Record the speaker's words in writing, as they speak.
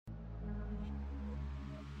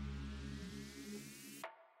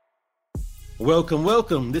Welcome,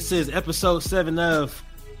 welcome. This is episode 7 of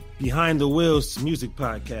Behind the Wheels Music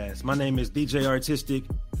Podcast. My name is DJ Artistic.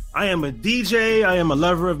 I am a DJ. I am a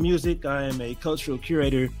lover of music. I am a cultural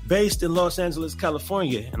curator based in Los Angeles,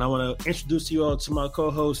 California. And I want to introduce you all to my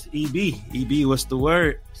co-host, EB. EB, what's the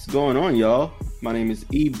word? What's going on, y'all? My name is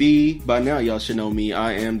EB. By now, y'all should know me.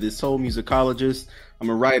 I am the soul musicologist.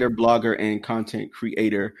 I'm a writer, blogger, and content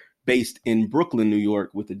creator based in Brooklyn, New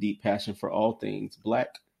York, with a deep passion for all things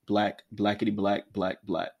black, blackity black.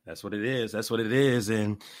 That's what it is. That's what it is.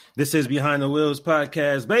 And this is Behind the Wheels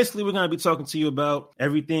Podcast. Basically, we're going to be talking to you about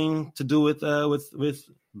everything to do with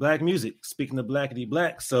black music. Speaking of blackity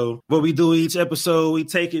black. So what we do each episode, we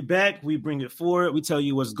take it back, we bring it forward, we tell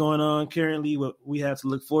you what's going on currently, what we have to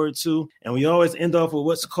look forward to. And we always end off with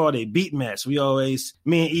what's called a beat match. Me and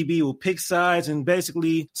EB will pick sides and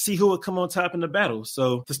basically see who will come on top in the battle.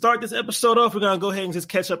 So to start this episode off, we're going to go ahead and just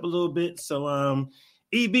catch up a little bit. So,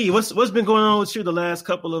 EB, what's been going on with you the last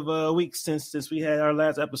couple of weeks since we had our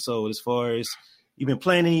last episode? As far as you've been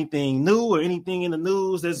playing anything new or anything in the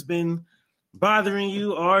news that's been bothering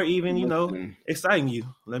you or even exciting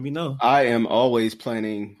you? Let me know. I am always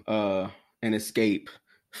planning an escape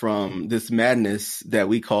from this madness that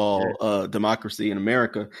we call democracy in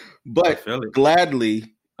America. But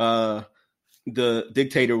gladly, the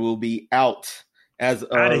dictator will be out as of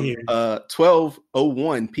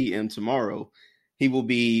 12:01 p.m. tomorrow. He will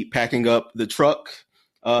be packing up the truck.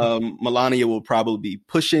 Melania will probably be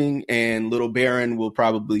pushing, and Little Baron will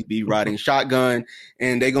probably be riding shotgun.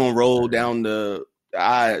 And they're gonna roll down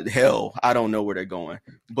hell. I don't know where they're going,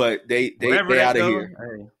 but they out of here.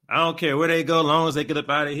 Hey, I don't care where they go, as long as they get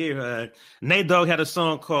up out of here. Nate Dogg had a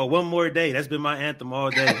song called "One More Day." That's been my anthem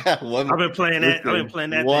all day. I've been playing that. I've been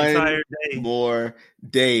playing that the entire day. One more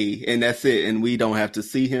day, and that's it. And we don't have to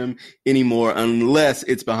see him anymore unless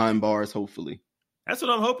it's behind bars. Hopefully. That's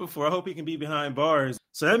what I'm hoping for. I hope he can be behind bars.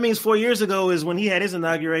 So that means 4 years ago is when he had his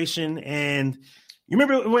inauguration. And you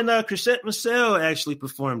remember when Chrisette Michele actually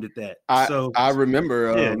performed at that? I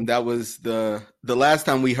remember that was the last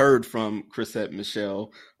time we heard from Chrisette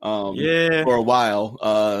Michele for a while.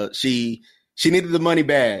 She needed the money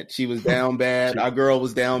bad. She was down bad. Our girl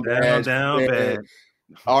was down bad.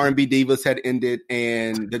 R&B Divas had ended,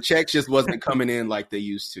 and the checks just wasn't coming in like they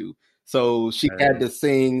used to. So she had to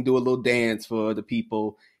sing, do a little dance for the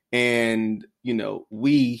people. And,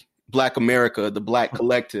 we, Black America, the Black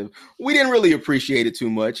collective, we didn't really appreciate it too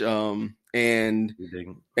much. And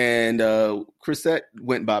Chrisette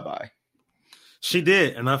went bye-bye. She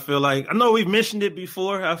did. And I feel like, I know we've mentioned it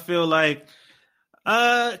before. I feel like,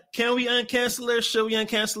 can we uncancel her? Should we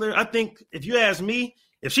uncancel her? I think if you ask me,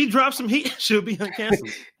 if she drops some heat, she'll be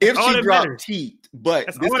uncanceled. If she dropped heat, but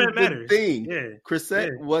that's this all is that matters. The thing.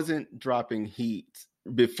 Chrisette wasn't dropping heat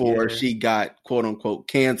before she got quote unquote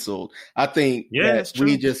canceled. I think that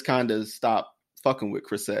we just kind of stopped fucking with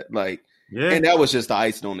Chrisette. And that was just the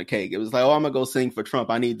icing on the cake. It was like, I'm gonna go sing for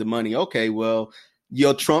Trump. I need the money. Okay, well,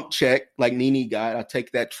 your Trump check, like Nene got, I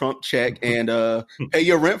take that Trump check and pay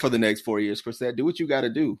your rent for the next 4 years. Chrisette, do what you got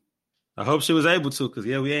to do. I hope she was able to, because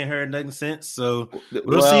we ain't heard nothing since. So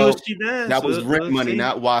we'll see what she does. That was rent money,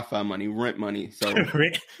 not Wi-Fi money. Rent money. So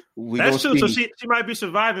that's true. So she might be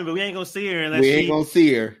surviving, but we ain't gonna see her unless she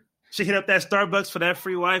hit up that Starbucks for that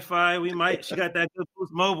free Wi-Fi. She got that good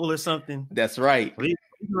Boost Mobile or something. That's right. We're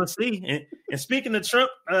gonna see. And speaking of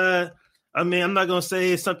Trump, I'm not gonna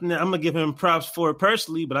say it's something that I'm gonna give him props for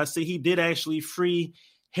personally, but I see he did actually free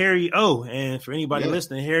Harry O. And for anybody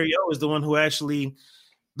listening, Harry O is the one who actually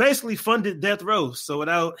basically funded Death Row. So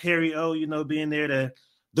without Harry O, being there to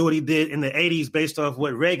do what he did in the 80s based off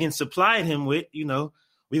what Reagan supplied him with,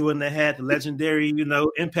 we wouldn't have had the legendary,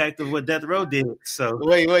 impact of what Death Row did. So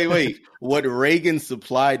wait. What Reagan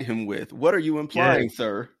supplied him with? What are you implying,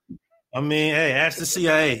 sir? Hey, ask the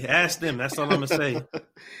CIA. Ask them. That's all I'm gonna say.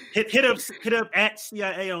 Hit up at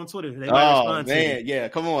CIA on Twitter. They might respond to you. Yeah,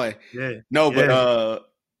 come on. Yeah. No, but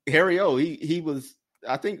Harry O, he was,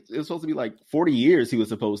 I think it was supposed to be like 40 years he was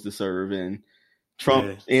supposed to serve, and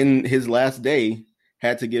Trump in his last day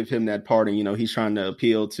had to give him that pardon. He's trying to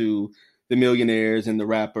appeal to the millionaires and the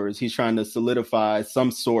rappers. He's trying to solidify some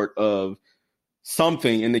sort of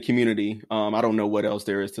something in the community. I don't know what else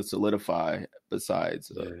there is to solidify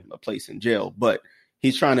besides a place in jail, but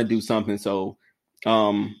he's trying to do something. So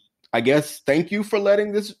I guess thank you for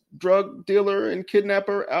letting this drug dealer and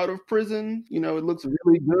kidnapper out of prison. It looks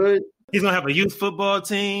really good. He's gonna have a youth football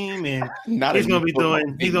team, and he's gonna be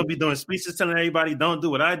doing speeches telling everybody, "Don't do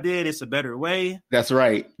what I did. It's a better way." That's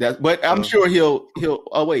right. But I'm sure he'll.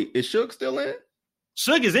 Oh wait, is Suge still in?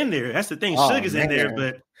 Suge is in there. That's the thing. Suge is in there,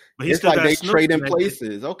 but he's it's still like got they Snoop trade in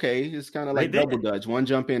places. Okay, it's kind of like double dutch. One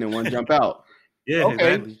jump in and one jump out. Yeah,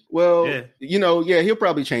 okay. Exactly. Well, he'll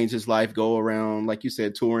probably change his life, go around, like you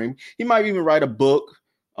said, touring. He might even write a book.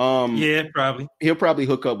 Probably. He'll probably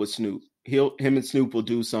hook up with Snoop. Him and Snoop will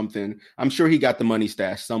do something. I'm sure he got the money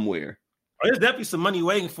stashed somewhere. There's definitely some money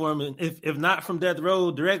waiting for him, and if not from Death Row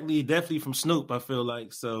directly, definitely from Snoop. I feel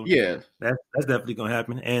like so. Yeah, that's definitely gonna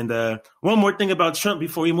happen. And one more thing about Trump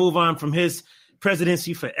before we move on from his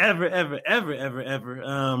presidency forever.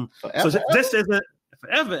 So just as a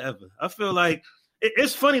forever, I feel like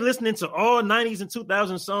it's funny listening to all 90s and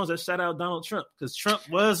 2000 songs that shout out Donald Trump, because Trump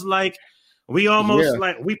was like, we almost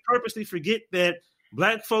we purposely forget that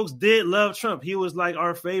Black folks did love Trump. He was like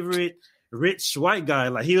our favorite rich white guy.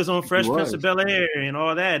 Like he was on Fresh Prince of Bel-Air and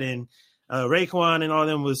all that, and Raekwon and all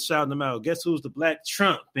them was shouting him out. Guess who's the Black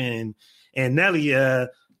Trump? And Nelly,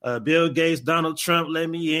 Bill Gates, Donald Trump, let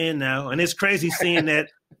me in now. And it's crazy seeing that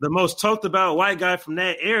the most talked about white guy from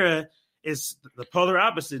that era is the polar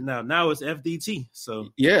opposite now. Now it's FDT. So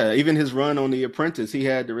yeah, even his run on The Apprentice, he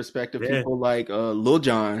had the respect of people like Lil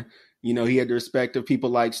Jon. You know, he had the respect of people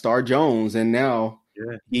like Star Jones, and now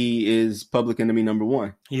he is public enemy number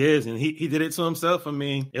one. He is, and he did it to himself. I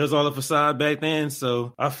mean, it was all a facade back then,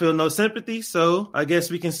 so I feel no sympathy. So I guess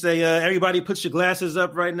we can say everybody put your glasses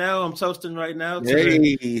up right now. I'm toasting right now to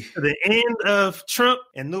the end of Trump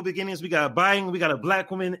and new beginnings. We got Biden. We got a Black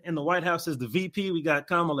woman in the White House as the VP. We got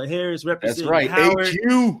Kamala Harris representing Howard.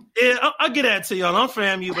 HU. Yeah, I'll get that to y'all. I'm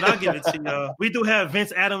FAMU, but I'll give it to y'all. We do have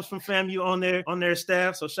Vince Adams from FAMU on their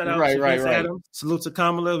staff, so shout out to Vince Adams. Salute to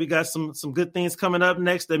Kamala. We got some good things coming up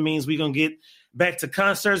next. That means we're going to get back to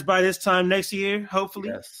concerts by this time next year, hopefully.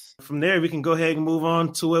 Yes. From there, we can go ahead and move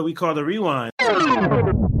on to what we call the Rewind.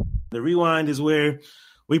 The Rewind is where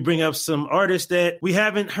we bring up some artists that we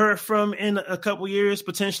haven't heard from in a couple years,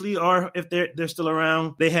 potentially, or if they're still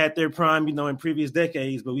around. They had their prime, in previous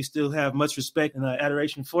decades, but we still have much respect and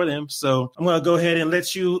adoration for them. So I'm going to go ahead and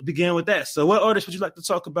let you begin with that. So what artist would you like to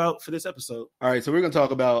talk about for this episode? All right, so we're going to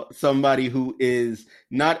talk about somebody who is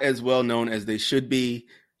not as well known as they should be.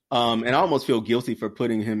 And I almost feel guilty for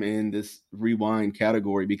putting him in this Rewind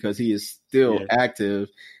category because he is still active.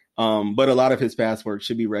 But a lot of his past work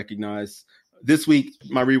should be recognized. This week,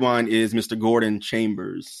 my Rewind is Mr. Gordon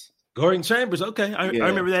Chambers. Gordon Chambers, okay. I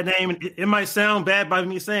remember that name. It might sound bad by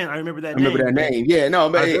me saying I remember that name. I remember that name. Yeah, no,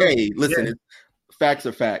 but hey, listen, facts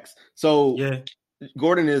are facts. So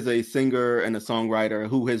Gordon is a singer and a songwriter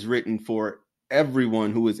who has written for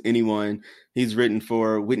everyone who is anyone. He's written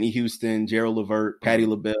for Whitney Houston, Gerald Levert, Patti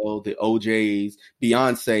LaBelle, the OJs,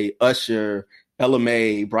 Beyonce, Usher, Ella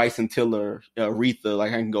Mai, Bryson Tiller, Aretha.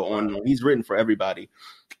 Like I can go on. He's written for everybody.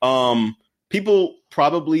 People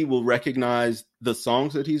probably will recognize the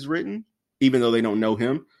songs that he's written, even though they don't know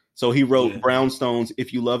him. So he wrote Brownstone's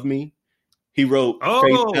 "If You Love Me." He wrote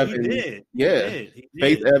Faith Evans. He did.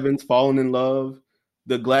 Faith Evans, "Falling in Love."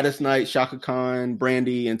 The Gladys Knight, Shaka Khan,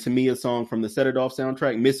 Brandy, and Tamia song from the Set It Off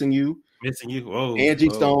soundtrack, Missing You. Angie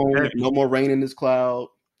Stone, No More Rain in This Cloud.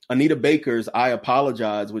 Anita Baker's I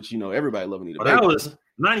Apologize, which, everybody loved Anita Baker. That was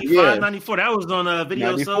 95, 94. That was on Video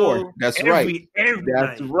 94. Soul. That's right.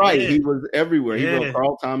 That's right. He was everywhere. He wrote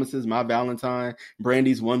Carl Thomas's My Valentine,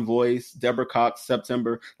 Brandy's One Voice, Deborah Cox,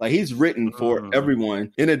 September. Like he's written for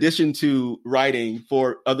everyone. In addition to writing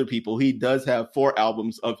for other people, he does have 4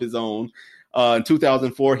 albums of his own. In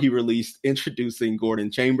 2004, he released Introducing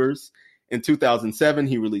Gordon Chambers. In 2007,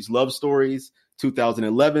 he released Love Stories.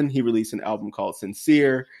 2011, he released an album called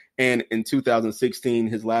Sincere. And in 2016,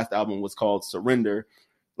 his last album was called Surrender.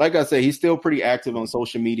 Like I say, he's still pretty active on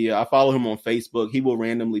social media. I follow him on Facebook. He will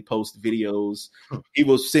randomly post videos. He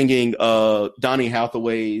was singing Donny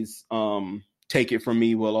Hathaway's Take It From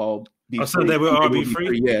Me, We'll All Be Free. So that we'll all be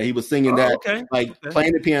free? Yeah, he was singing that,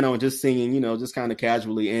 playing the piano and just singing, just kind of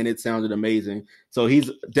casually, and it sounded amazing. So he's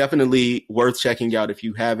definitely worth checking out if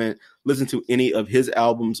you haven't listened to any of his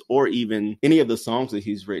albums or even any of the songs that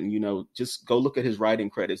he's written. Just go look at his writing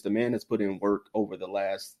credits. The man has put in work over the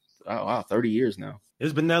last 30 years now.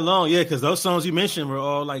 It's been that long, because those songs you mentioned were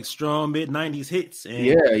all like strong mid-90s hits. And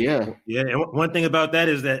yeah. And one thing about that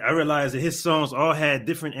is that I realized that his songs all had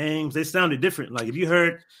different aims. They sounded different. Like if you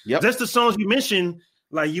heard just the songs you mentioned,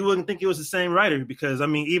 like you wouldn't think it was the same writer because, I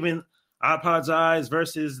mean, even I Apologize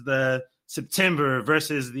versus the September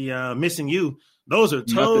versus the Missing You, those are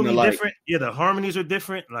totally different. Yeah, the harmonies are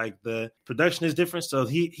different. Like the production is different. So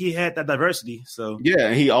he had that diversity. So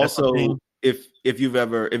and he also, if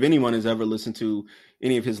anyone has ever listened to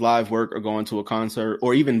any of his live work or gone to a concert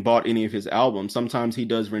or even bought any of his albums, sometimes he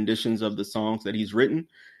does renditions of the songs that he's written.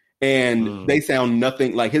 And they sound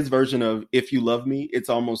nothing like his version of If You Love Me. It's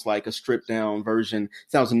almost like a stripped down version.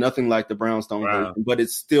 Sounds nothing like the Brownstone version, but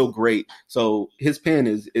it's still great. So his pen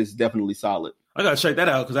is definitely solid. I gotta check that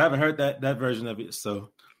out because I haven't heard that version of it. So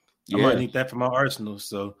I might need that for my arsenal.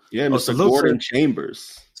 So Mr. Gordon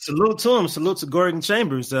Chambers. Salute to him. Salute to Gordon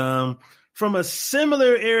Chambers. From a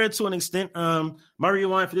similar era to an extent, my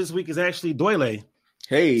rewind for this week is actually Doyle.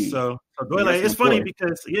 Hey. So Doyle, it's funny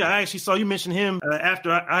because I actually saw you mention him after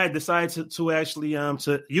I had decided to actually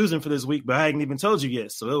to use him for this week, but I hadn't even told you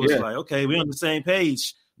yet. So it was like, okay, we're on the same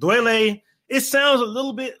page. Doyle, it sounds a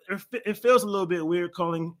little bit, it feels a little bit weird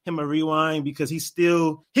calling him a rewind because he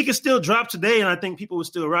can still drop today, and I think people would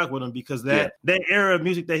still rock with him because that era of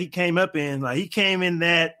music that he came up in, like he came in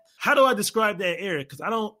that. How do I describe that era? Because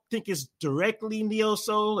I don't think it's directly neo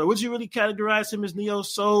soul, or would you really categorize him as neo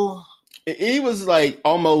soul? He was like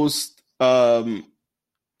almost.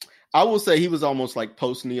 I will say he was almost like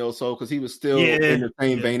post neo soul because he was still in the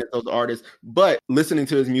same vein as those artists. But listening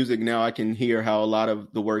to his music now, I can hear how a lot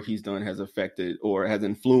of the work he's done has affected or has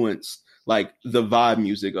influenced like the vibe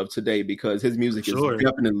music of today because his music is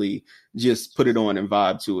definitely just put it on and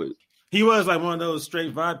vibe to it. He was like one of those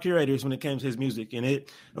straight vibe curators when it came to his music. And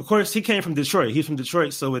of course, he came from Detroit. He's from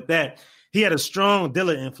Detroit. So with that, he had a strong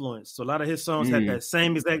Dilla influence. So a lot of his songs had that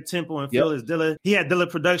same exact tempo and feel as Dilla. He had Dilla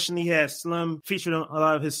production. He had Slum featured on a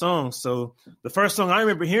lot of his songs. So the first song I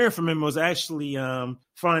remember hearing from him was actually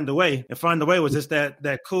Find a Way. And Find a Way was just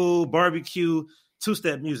that cool barbecue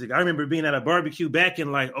two-step music. I remember being at a barbecue back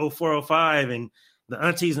in like 04, 05, and the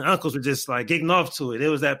aunties and uncles were just like getting off to it. It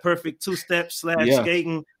was that perfect two-step /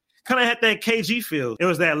 skating. Kind of had that KG feel. It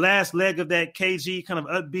was that last leg of that KG kind of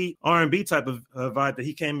upbeat R&B type of vibe that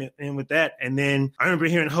he came in with that. And then I remember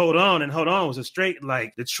hearing Hold On, and Hold On was a straight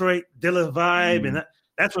like Detroit Dilla vibe. And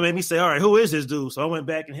that's what made me say, all right, who is this dude? So I went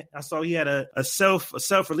back and I saw he had a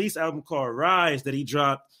self-release album called Rise that he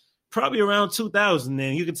dropped probably around 2000.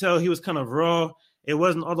 And you could tell he was kind of raw. It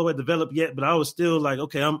wasn't all the way developed yet, but I was still like,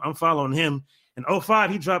 okay, I'm following him. In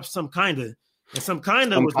 05, he dropped Some Kinda. And Some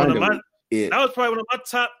Kinda was one of my... That was probably one of my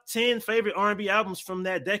top 10 favorite R&B albums from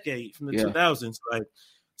that decade, from the 2000s. Like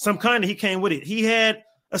Some Kinda, he came with it. He had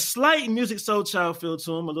a slight Music Soul Child feel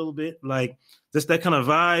to him a little bit, like just that kind of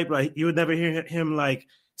vibe. Like you would never hear him like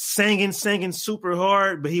singing super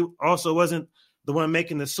hard, but he also wasn't the one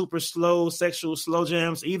making the super slow sexual slow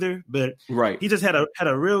jams either. But he just had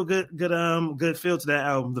a real good feel to that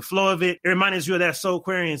album. The flow of it reminded you of that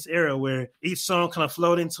Soulquarians era where each song kind of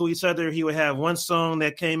flowed into each other. He would have one song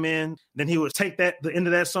that came in, then he would take the end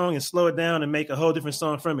of that song and slow it down and make a whole different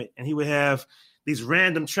song from it. And he would have these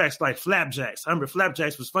random tracks like Flapjacks. I remember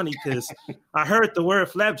Flapjacks was funny because I heard the word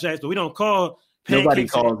Flapjacks, but we don't call pancakes. Nobody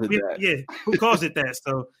calls it that. Yeah, who calls it that?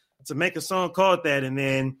 So to make a song called that, and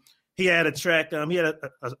then he had a track, he had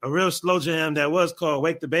a real slow jam that was called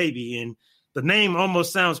Wake the Baby. And the name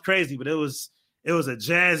almost sounds crazy, but it was a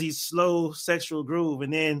jazzy, slow, sexual groove.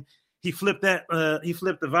 And then he flipped the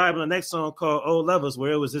vibe on the next song called Old Lovers,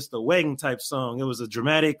 where it was just a wedding type song. It was a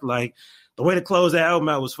dramatic, like the way to close that album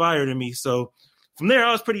out was fire to me. So from there,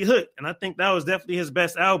 I was pretty hooked. And I think that was definitely his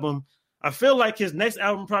best album. I feel like his next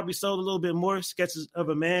album probably sold a little bit more. Sketches of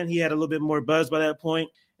a Man. He had a little bit more buzz by that point.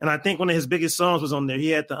 And I think one of his biggest songs was on there. He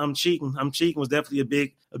had the I'm Cheating. I'm Cheating was definitely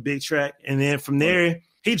a big track. And then from there,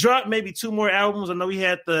 he dropped maybe 2 more albums. I know he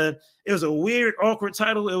had it was a weird, awkward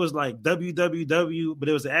title. It was like WWW, but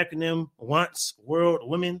it was the acronym Once World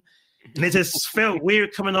Women. And it just felt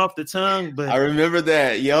weird coming off the tongue. But I remember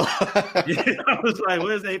that, yo. I was like, what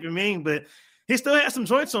does that even mean? But he still had some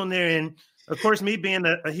joints on there. And of course, me being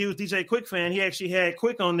a huge DJ Quick fan, he actually had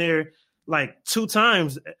Quick on there like 2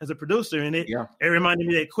 times as a producer, and it reminded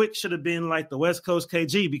me that Quick should have been like the West Coast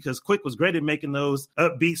KG because Quick was great at making those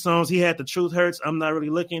upbeat songs. He had The Truth Hurts, I'm Not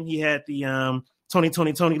Really Looking. He had the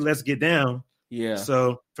Tony, Let's Get Down. Yeah.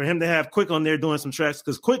 So for him to have Quick on there doing some tracks,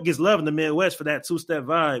 because Quick gets love in the Midwest for that 2-step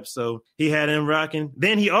vibe. So he had him rocking.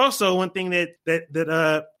 Then he also, one thing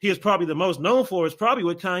that he was probably the most known for is probably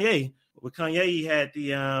with Kanye. With Kanye, he had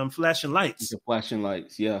the Flashing Lights. The Flashing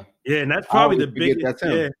Lights, yeah. Yeah, and that's probably the biggest. That's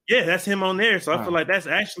him. Yeah, that's him on there. So I feel like that's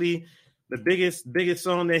actually the biggest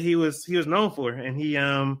song that he was known for. And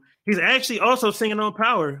he's actually also singing on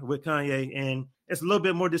Power with Kanye, and it's a little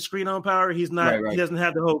bit more discreet on Power. He's not he doesn't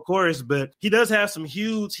have the whole chorus, but he does have some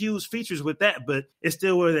huge features with that. But it's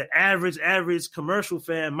still where the average commercial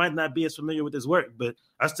fan might not be as familiar with his work. But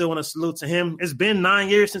I still want to salute to him. It's been 9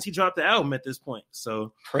 years since he dropped the album at this point.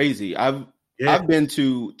 So crazy. I've been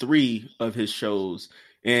to 3 of his shows.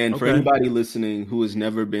 And for anybody listening who has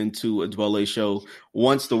never been to a Dwele show,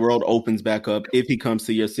 once the world opens back up, if he comes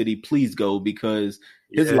to your city, please go, because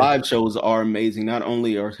his live shows are amazing. Not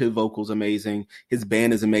only are his vocals amazing, his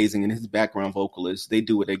band is amazing, and his background vocalists, they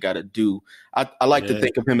do what they got to do. I like to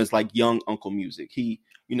think of him as like young uncle music. He's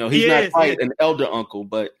not quite an elder uncle,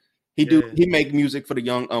 but He make music for the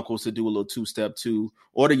young uncles to do a little 2-step too,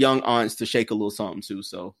 or the young aunts to shake a little something too.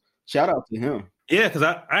 So shout out to him. Yeah, because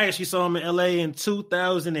I actually saw him in LA in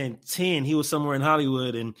 2010. He was somewhere in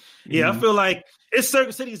Hollywood. And I feel like it's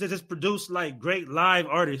certain cities that just produce like great live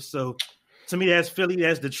artists. So to me, that's Philly,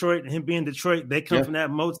 that's Detroit, and him being Detroit, they come from that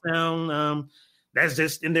Motown. That's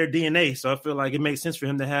just in their DNA. So I feel like it makes sense for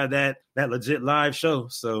him to have that legit live show.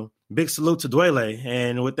 So big salute to Dwele.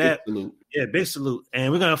 And with that, big salute.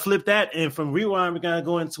 And we're going to flip that. And from Rewind, we're going to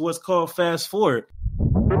go into what's called Fast Forward.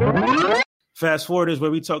 Fast Forward is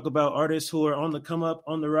where we talk about artists who are on the come up,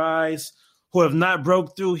 on the rise, who have not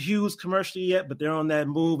broke through huge commercially yet, but they're on that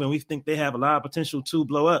move, and we think they have a lot of potential to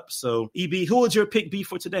blow up. So, EB, who would your pick be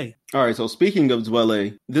for today? All right, so speaking of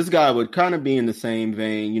Dwele, this guy would kind of be in the same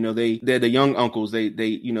vein. You know, they're the young uncles. They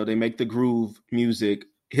make the groove music.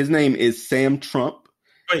 His name is Sam Trump.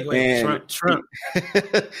 Wait, Trump.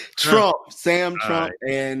 Sam Trump,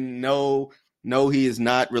 and no, he is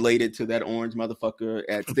not related to that orange motherfucker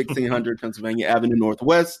at 1600 Pennsylvania Avenue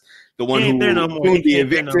Northwest. The one who would be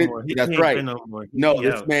evicted. That's right. No,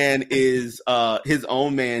 this man is his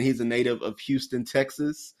own man. He's a native of Houston,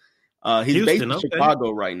 Texas. He's based in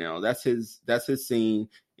Chicago right now. That's his scene.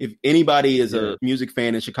 If anybody is a music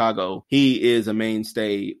fan in Chicago, he is a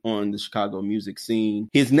mainstay on the Chicago music scene.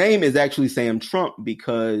 His name is actually Sam Trump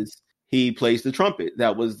because he plays the trumpet.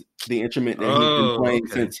 That was the instrument that he's been playing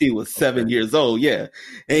since he was 7 years old. Yeah.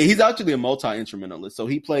 And he's actually a multi-instrumentalist. So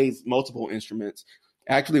he plays multiple instruments.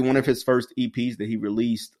 Actually, one of his first EPs that he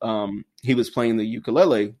released, he was playing the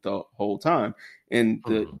ukulele the whole time. And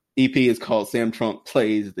the EP is called Sam Trump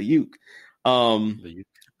Plays the Uke.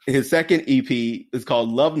 His second EP is called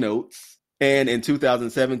Love Notes. And in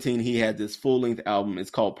 2017, he had this full-length album. It's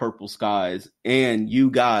called Purple Skies. And you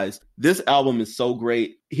guys, this album is so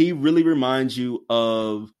great. He really reminds you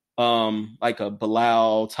of like a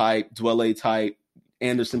Bilal type, Dwele type,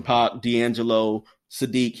 Anderson .Paak, D'Angelo,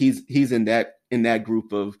 Sadiq. He's in that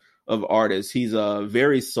group of artists. He's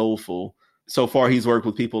very soulful. So far, he's worked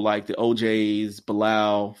with people like the OJs,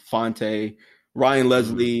 Bilal, Fonte, Ryan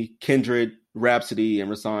Leslie, Kindred, Rhapsody,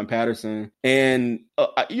 and Rasan Patterson. And,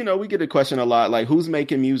 we get a question a lot, like, who's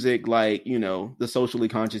making music like, the socially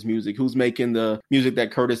conscious music? Who's making the music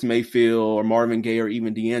that Curtis Mayfield or Marvin Gaye or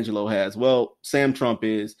even D'Angelo has? Well, Sam Trump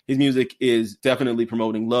is. His music is definitely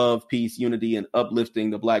promoting love, peace, unity, and uplifting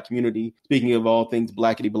the Black community. Speaking of all things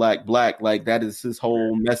blackity black, like that is his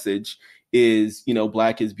whole message is,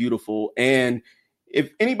 Black is beautiful. And if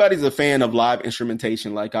anybody's a fan of live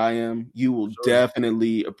instrumentation like I am, you will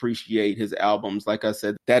definitely appreciate his albums. Like I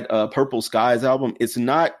said, that Purple Skies album,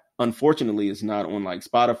 unfortunately, it's not on like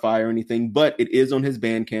Spotify or anything, but it is on his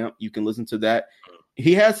Bandcamp. You can listen to that.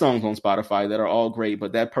 He has songs on Spotify that are all great,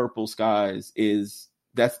 but that Purple Skies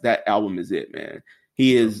that album is it, man.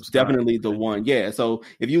 He is definitely the one. Yeah. So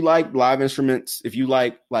if you like live instruments, if you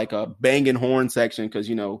like a banging horn section, because,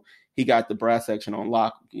 he got the brass section on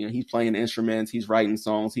lock. He's playing instruments, he's writing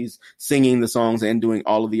songs, he's singing the songs and doing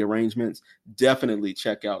all of the arrangements. Definitely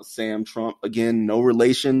check out Sam Trump. Again, no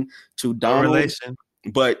relation to Donald,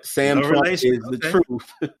 but Sam Trump is the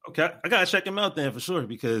truth. Okay, I gotta check him out then for sure,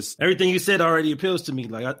 because everything you said already appeals to me.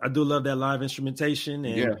 Like I do love that live instrumentation,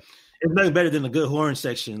 and it's nothing better than a good horn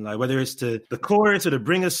section. Like whether it's to the chorus or to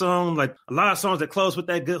bring a song, like a lot of songs that close with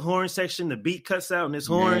that good horn section, the beat cuts out and it's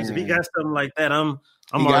horns. If he got something like that, I'm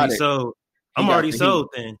already sold. I'm already sold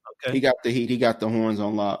then. Okay. He got the heat. He got the horns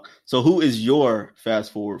on lock. So who is your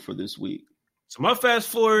fast forward for this week? So my fast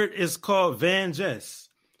forward is called Van Jess.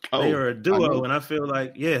 They are a duo. And I feel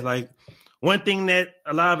like, one thing that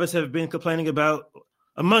a lot of us have been complaining about,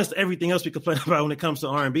 amongst everything else we complain about when it comes to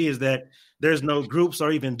R&B, is that there's no groups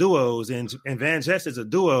or even duos. And Van Jess is a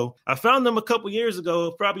duo. I found them a couple years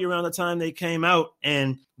ago, probably around the time they came out.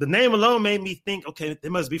 And the name alone made me think, okay, they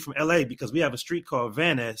must be from LA because we have a street called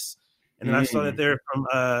Van Ness. And then I saw that they're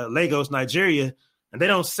from Lagos, Nigeria. And they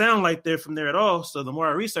don't sound like they're from there at all. So the more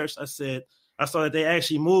I researched, I saw that they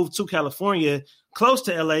actually moved to California, close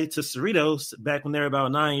to LA, to Cerritos back when they were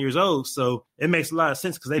about 9 years old. So it makes a lot of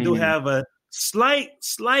sense because they do have a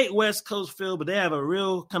slight West Coast feel, but they have a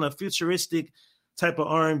real kind of futuristic type of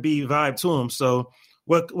R&B vibe to them. So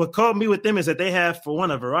what caught me with them is that they have, for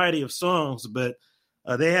one, a variety of songs, but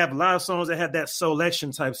they have a lot of songs that have that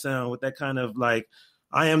Soulection type sound with that kind of like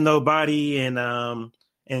I Am Nobody and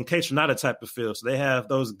Kaytranada type of feel. So they have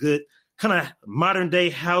those good kind of modern day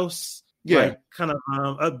house, like kind of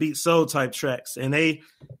upbeat soul type tracks. And they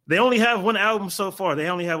only have one album so far. They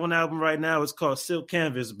only have one album right now. It's called Silk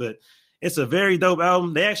Canvas, but it's a very dope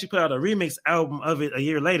album. They actually put out a remix album of it a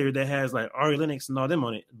year later that has like Ari Lennox and all them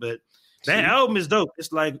on it. But that album is dope.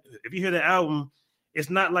 It's like, if you hear the album, it's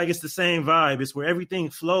not like it's the same vibe. It's where everything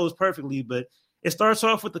flows perfectly, but it starts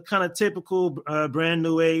off with the kind of typical brand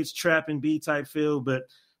new age trap and B type feel, but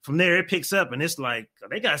from there it picks up and it's like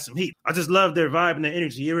they got some heat. I just love their vibe and their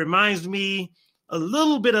energy. It reminds me a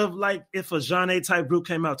little bit of like if a Zhané type group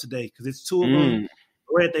came out today, because it's two of them.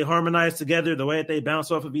 The way that they harmonize together, the way that they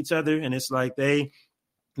bounce off of each other, and it's like they're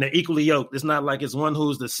equally yoked. It's not like it's one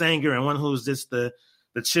who's the singer and one who's just the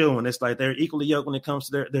chill one. It's like they're equally yoked when it comes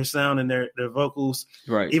to their sound and their vocals.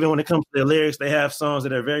 Right. Even when it comes to their lyrics, they have songs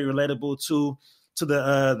that are very relatable to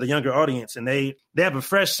the younger audience, and they have a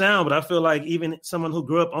fresh sound. But I feel like even someone who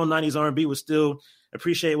grew up on 90s R&B would still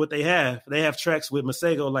appreciate what they have. They have tracks with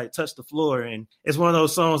Masego like Touch the Floor, and it's one of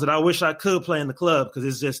those songs that I wish I could play in the club because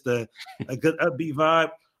it's just a good upbeat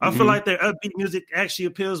vibe. I feel like their upbeat music actually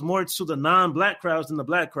appeals more to the non-black crowds than the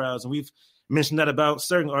black crowds, and we've mentioned that about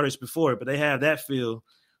certain artists before, but they have that feel.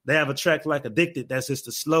 They have a track like Addicted that's just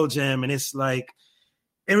a slow jam, and it's like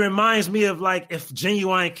it reminds me of like if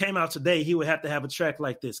Genuine came out today, he would have to have a track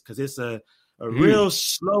like this because it's a real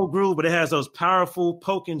slow groove, but it has those powerful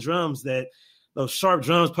poking drums, those sharp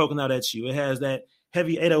drums poking out at you. It has that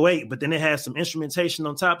heavy 808, but then it has some instrumentation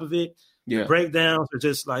on top of it. Yeah. Breakdowns are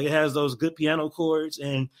just like it has those good piano chords.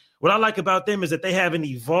 And what I like about them is that they have an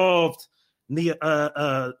evolved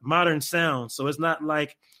modern sound. So it's not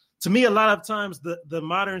like, to me, a lot of times the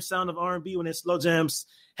modern sound of R&B when it's slow jams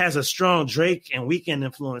has a strong Drake and Weeknd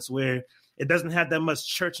influence where it doesn't have that much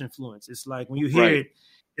church influence. It's like when you hear it,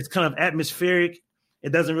 it's kind of atmospheric.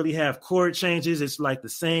 It doesn't really have chord changes. It's like the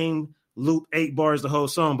same loop 8 bars the whole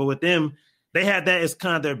song. But with them, they had that as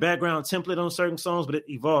kind of their background template on certain songs, but it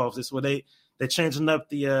evolves. It's where they're changing up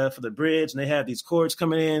the for the bridge, and they have these chords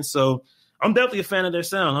coming in. So I'm definitely a fan of their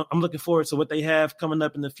sound. I'm looking forward to what they have coming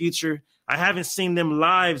up in the future. I haven't seen them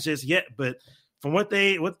live just yet, but from what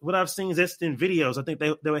I've seen just in videos, I think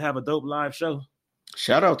they would have a dope live show.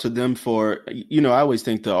 Shout out to them for, I always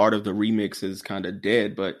think the art of the remix is kind of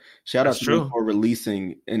dead, but shout out to them for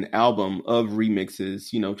releasing an album of remixes,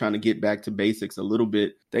 trying to get back to basics a little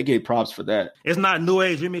bit. They get props for that. It's not new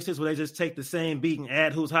age remixes where they just take the same beat and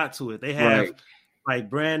add Who's Hot to it. They have like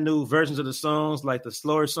brand new versions of the songs, like the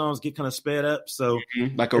slower songs get kind of sped up. So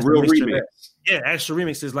like a real remix. Yeah, actual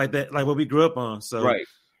remixes like that, like what we grew up on. So I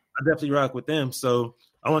definitely rock with them. So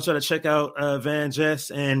I want y'all to check out Van Jess.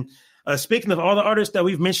 And speaking of all the artists that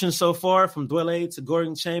we've mentioned so far, from Dwele to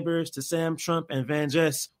Gordon Chambers to Sam Trump and Van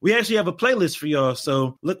Jess, we actually have a playlist for y'all.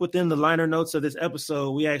 So look within the liner notes of this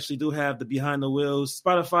episode. We actually do have the Behind the Wheels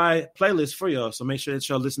Spotify playlist for y'all. So make sure that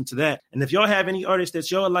y'all listen to that. And if y'all have any artists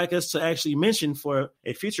that y'all would like us to actually mention for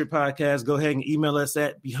a future podcast, go ahead and email us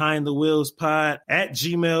at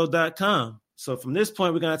behindthewheelspod@gmail.com. So from this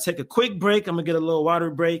point, we're going to take a quick break. I'm going to get a little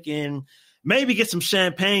water break and maybe get some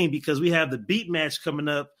champagne because we have the beat match coming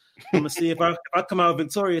up. I'm going to see if I come out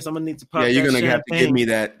victorious, I'm going to need to pop you're going to have to give me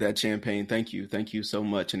that champagne. Thank you. Thank you so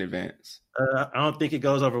much in advance. I don't think it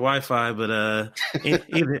goes over Wi-Fi, but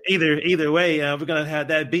either way, we're going to have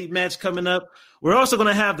that beat match coming up. We're also going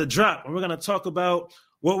to have the drop, and we're going to talk about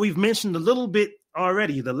what we've mentioned a little bit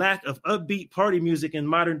already, the lack of upbeat party music in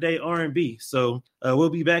modern day R&B. So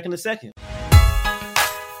we'll be back in a second.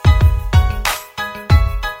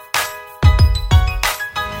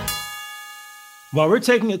 While we're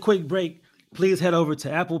taking a quick break, please head over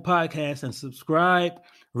to Apple Podcasts and subscribe,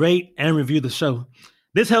 rate, and review the show.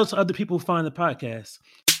 This helps other people find the podcast.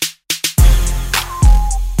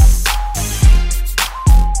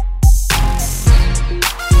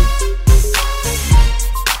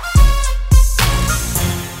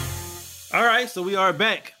 All right, so we are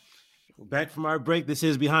back. We're back from our break. This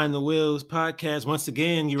is Behind the Wheels podcast. Once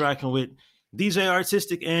again, you're rocking with DJ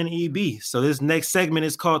Artistic and EB. So this next segment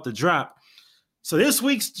is called The Drop. So this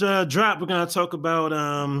week's drop, we're going to talk about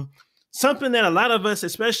something that a lot of us,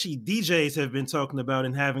 especially DJs, have been talking about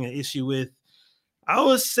and having an issue with. I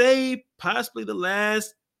would say possibly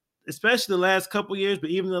especially the last couple years, but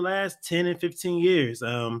even the last 10 and 15 years.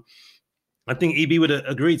 I think EB would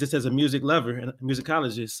agree, just as a music lover and a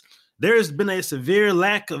musicologist, there has been a severe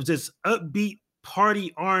lack of just upbeat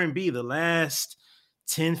party R&B the last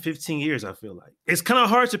 10, 15 years, I feel like. It's kind of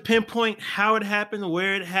hard to pinpoint how it happened,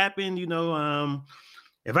 where it happened.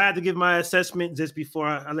 If I had to give my assessment just before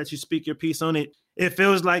I let you speak your piece on it, it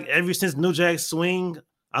feels like ever since New Jack Swing,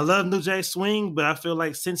 I love New Jack Swing, but I feel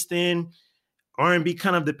like since then, R&B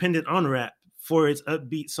kind of depended on rap for its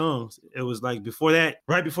upbeat songs. It was like before that,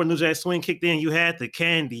 right before New Jack Swing kicked in, you had the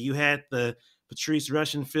Candy, you had the Patrice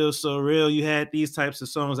Rushen Feels So Real, you had these types of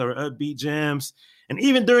songs that were upbeat jams. And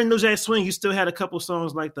even during New Jack Swing, you still had a couple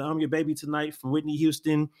songs like the I'm Your Baby Tonight from Whitney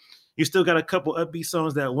Houston. You still got a couple upbeat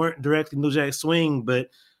songs that weren't directly New Jack Swing, but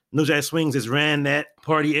New Jack Swing just ran that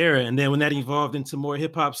party era. And then when that evolved into more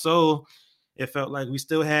hip hop soul, it felt like we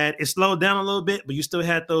still had, it slowed down a little bit, but you still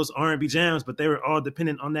had those R&B jams, but they were all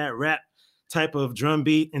dependent on that rap type of drum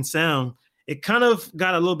beat and sound. It kind of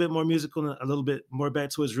got a little bit more musical, a little bit more back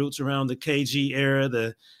to its roots around the KG era,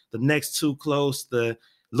 the Next Too Close, the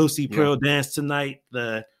Lucy Pearl Dance Tonight,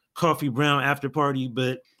 the Coffee Brown After Party.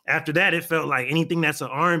 But after that, it felt like anything that's an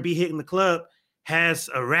R&B hit in the club has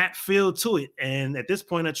a rap feel to it, and at this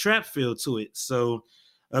point, a trap feel to it. So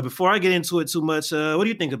before I get into it too much, what do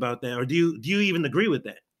you think about that? Or do you even agree with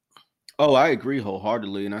that? Oh, I agree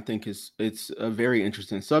wholeheartedly, and I think it's a very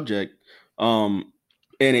interesting subject. And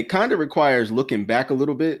it kind of requires looking back a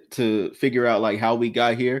little bit to figure out like how we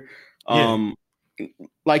got here.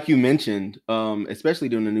 Like you mentioned, especially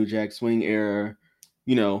during the New Jack Swing era,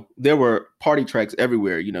 you know, there were party tracks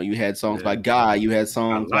everywhere. You know, you had songs by Guy, you had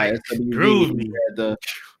songs by SWV, you had the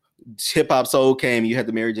Hip Hop Soul came, you had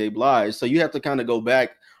the Mary J. Blige. So you have to kind of go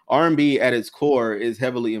back. R&B at its core is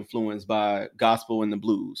heavily influenced by gospel and the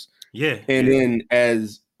blues. Then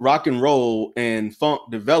as rock and roll and funk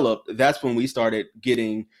developed, that's when we started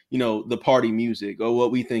getting, you know, the party music, or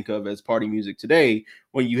what we think of as party music today,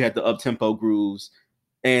 when you had the up-tempo grooves.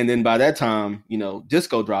 And then by that time, you know,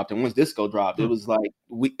 disco dropped. And once disco dropped, it was like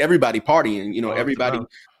everybody partying, you know, everybody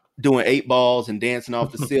doing 8 balls and dancing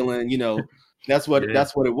off the ceiling, you know, that's what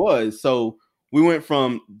it was. So we went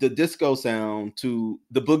from the disco sound to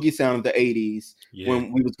the boogie sound of the 80s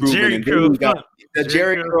when we was grooving. And then we got the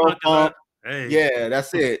Jerry Curl funk. Yeah,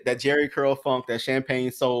 that's it. That Jerry Curl funk, that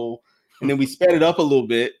champagne soul. And then we sped it up a little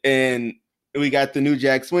bit, and we got the New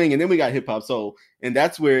Jack Swing, and then we got hip hop soul. And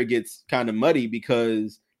that's where it gets kind of muddy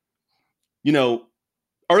because, you know,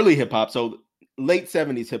 early hip hop, so late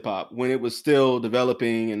 70s hip hop, when it was still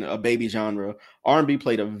developing and a baby genre, R&B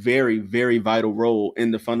played a very, very vital role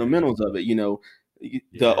in the fundamentals of it. You know,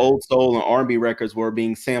 the old soul and R&B records were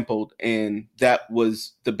being sampled, and that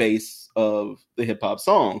was the base of the hip hop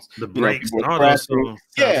songs. The breaks, all those songs,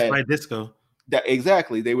 like disco.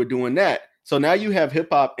 Exactly, they were doing that. So now you have hip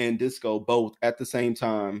hop and disco both at the same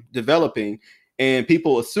time developing, and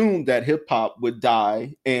people assumed that hip hop would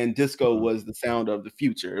die and disco was the sound of the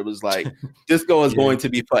future. It was like disco is going to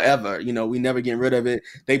be forever. You know, we never getting rid of it.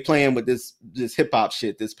 They playing with this hip hop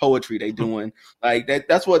shit, this poetry they doing like that.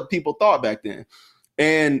 That's what people thought back then.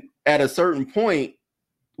 And at a certain point,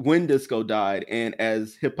 when disco died and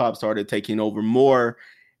as hip hop started taking over more,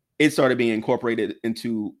 it started being incorporated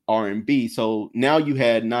into R&B. So now you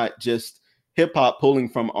had not just hip hop pulling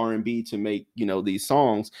from R&B to make, you know, these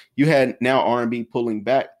songs. You had now R&B pulling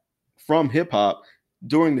back from hip hop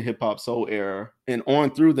during the hip hop soul era and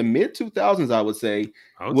on through the mid 2000s. I would say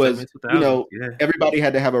you know, everybody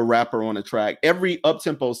had to have a rapper on a track. Every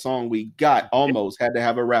up-tempo song we got almost had to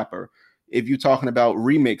have a rapper. If you're talking about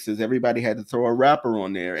remixes, everybody had to throw a rapper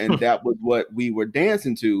on there, and that was what we were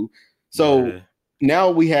dancing to. So now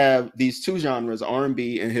we have these two genres,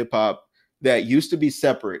 R&B and hip hop, that used to be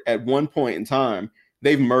separate at one point in time.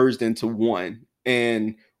 They've merged into one.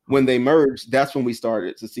 And when they merged, that's when we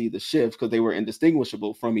started to see the shift, because they were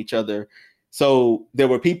indistinguishable from each other. So there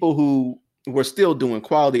were people who were still doing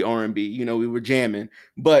quality R&B, you know, we were jamming,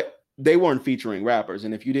 but they weren't featuring rappers.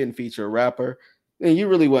 And if you didn't feature a rapper, then you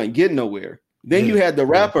really wasn't getting nowhere. Then you had the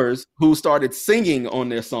rappers who started singing on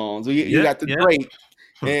their songs. You got the Drake.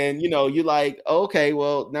 And, you know, you're like, okay,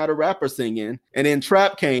 well, now the rapper singing. And then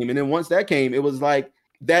trap came. And then once that came, it was like,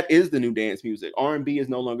 that is the new dance music. R&B is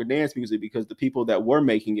no longer dance music, because the people that were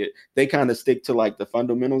making it, they kind of stick to like the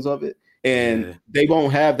fundamentals of it. And they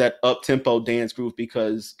won't have that up-tempo dance groove,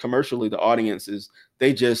 because commercially the audiences,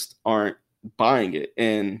 they just aren't buying it.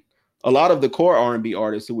 And a lot of the core R&B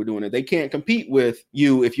artists who were doing it, they can't compete with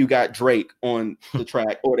you if you got Drake on the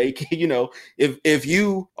track, or they, you know, if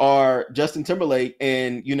you are Justin Timberlake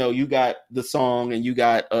and, you know, you got the song and you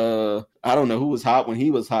got, I don't know who was hot when he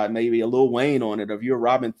was hot, maybe a Lil Wayne on it. If you're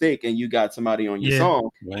Robin Thicke and you got somebody on your song,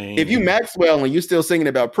 Wayne. If you Maxwell and you still singing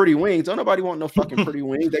about Pretty Wings, don't nobody want no fucking Pretty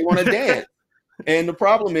Wings. They want to dance. And the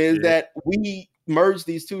problem is that we merge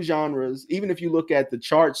these two genres. Even if you look at the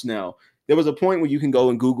charts now, there was a point where you can go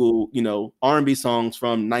and Google, you know, R&B songs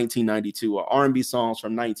from 1992 or R&B songs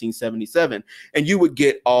from 1977, and you would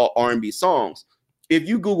get all R&B songs. If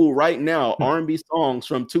you Google right now R&B songs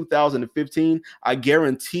from 2015, I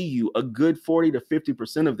guarantee you a good 40 to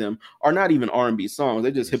 50% of them are not even R&B songs.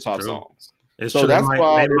 They're just hip hop songs. It's so true. That's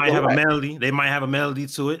why they might have a melody. They might have a melody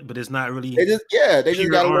to it, but it's not really. They just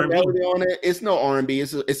got a little melody on it. It's no R&B.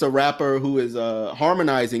 It's a rapper who is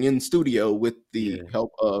harmonizing in studio with the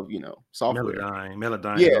help of, you know, software.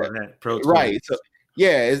 Melodyne, and all that. Pro Tools. Right. So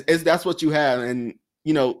it's that's what you have, and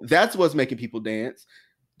you know that's what's making people dance.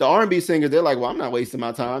 the R&B singer, they're like, well, I'm not wasting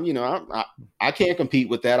my time. You know, I can't compete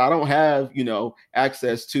with that. I don't have, you know,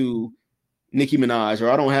 access to Nicki Minaj, or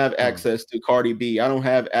I don't have access to Cardi B. I don't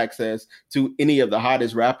have access to any of the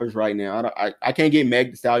hottest rappers right now. I can't get Meg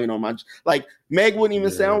Thee Stallion on my, like, Meg wouldn't even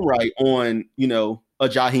sound right on, you know, a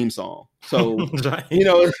Jaheim song. So, you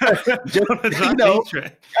know, just, you know,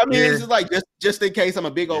 I mean, it's just like, just in case I'm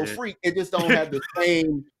a big old freak, it just don't have the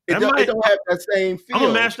same, it don't have that same feel. I'm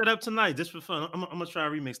gonna mash that up tonight just for fun. I'm gonna try to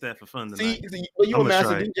remix that for fun tonight. See, well, you're a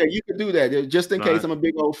master DJ. You can do that just in case I'm a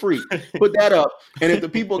big old freak. Put that up, and if the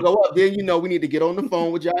people go up, then you know we need to get on the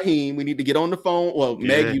phone with Jaheim. We need to get on the phone. Well,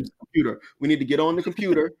 Meg uses the computer. We need to get on the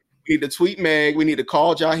computer. We need to tweet Meg. We need to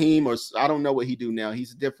call Jaheim, or I don't know what he do now.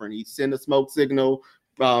 He's different. He send a smoke signal,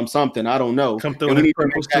 something. I don't know. Come through. And we need to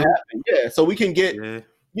make that happen. Yeah, so we can get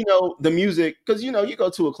you know the music, because you know you go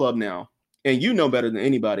to a club now, and you know better than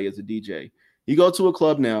anybody as a DJ. You go to a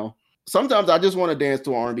club now. Sometimes I just want to dance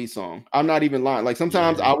to an R&B song. I'm not even lying. Like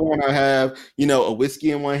sometimes I want to have, you know, a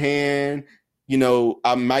whiskey in one hand. You know,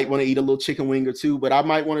 I might want to eat a little chicken wing or two, but I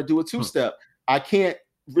might want to do a two-step. I can't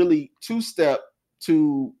really two-step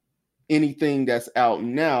to anything that's out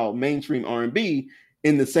now, mainstream R&B,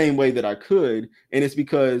 in the same way that I could. And it's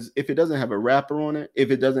because if it doesn't have a rapper on it, if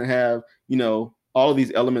it doesn't have, you know, all of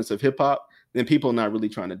these elements of hip hop, then people are not really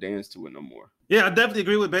trying to dance to it no more. Yeah, I definitely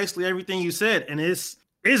agree with basically everything you said. And it's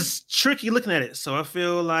tricky looking at it. So I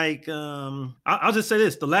feel like I'll just say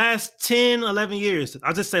this. The last 10, 11 years,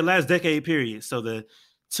 I'll just say last decade period. So the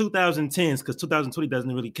 2010s, because 2020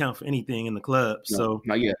 doesn't really count for anything in the club. No, so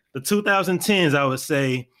not yet. The 2010s, I would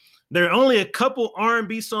say there are only a couple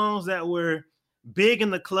R&B songs that were big in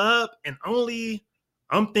the club, and only,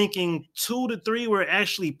 I'm thinking 2 to 3 were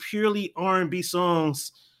actually purely R&B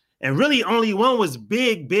songs. And really only one was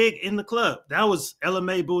big in the club. That was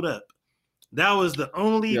LMA Boot Up. That was the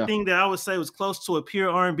only thing that I would say was close to a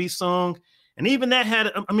pure R&B song. And even that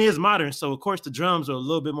had, I mean, it's modern. So, of course, the drums are a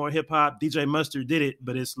little bit more hip-hop. DJ Mustard did it.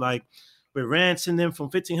 But it's like with Rance and them from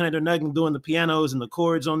 1500 Nuggin doing the pianos and the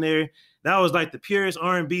chords on there. That was like the purest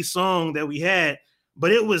R&B song that we had.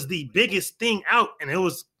 But it was the biggest thing out. And it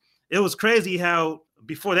was crazy how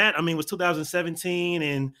before that, I mean, it was 2017,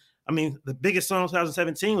 and I mean, the biggest song in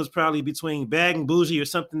 2017 was probably between Bag and Bougie or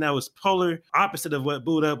something that was polar opposite of what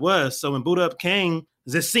Boot Up was. So when Boot Up came,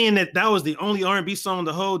 just seeing that was the only R&B song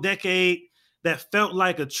the whole decade that felt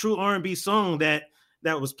like a true R&B song that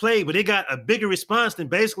was played, but it got a bigger response than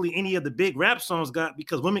basically any of the big rap songs got,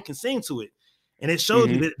 because women can sing to it. And it showed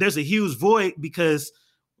you that there's a huge void, because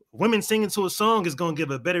women singing to a song is going to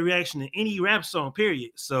give a better reaction than any rap song,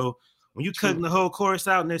 period. So when you cutting the whole chorus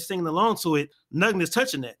out and they're singing along to it, nothing is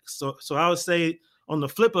touching that. So I would say on the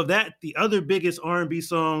flip of that, the other biggest R&B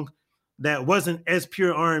song that wasn't as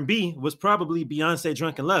pure R&B was probably Beyonce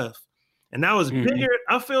Drunk in Love. And that was bigger.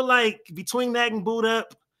 I feel like between that and Boot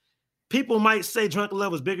Up, people might say Drunk in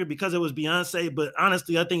Love was bigger because it was Beyonce, but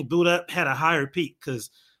honestly, I think Boot Up had a higher peak, because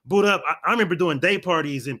Boot Up, I remember doing day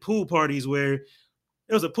parties and pool parties where it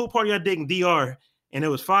was a pool party I did in DR, and it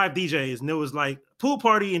was 5 DJs, and it was like pool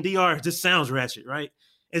party in DR just sounds ratchet, right?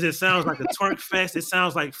 It just sounds like a twerk fest. It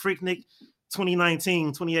sounds like Freaknik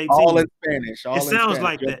 2019, 2018. All in Spanish. It sounds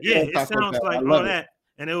like that. Yeah, it sounds like all that.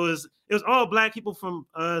 And it was all black people from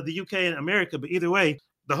the UK and America, but either way,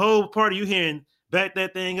 the whole party, you hearing Back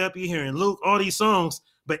That Thing Up, you hearing Luke, all these songs,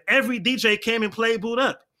 but every DJ came and played Boot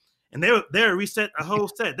Up. And they would reset a whole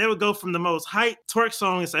set. They would go from the most hype twerk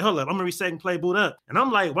song and say, hold up, I'm going to reset and play Boot Up. And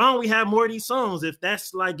I'm like, why don't we have more of these songs if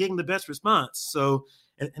that's like getting the best response? So,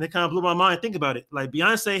 and it kind of blew my mind. Think about it. Like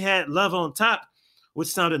Beyonce had Love on Top, which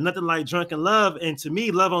sounded nothing like Drunk in Love. And to me,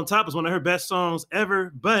 Love on Top is one of her best songs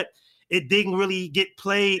ever, but it didn't really get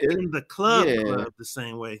played in the club the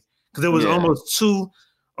same way. Because it was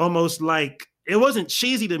almost like, it wasn't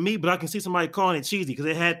cheesy to me, but I can see somebody calling it cheesy because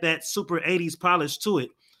it had that super 80s polish to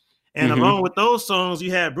it. And along with those songs,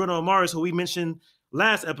 you had Bruno Mars, who we mentioned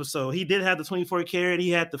last episode. He did have the 24 Karat. He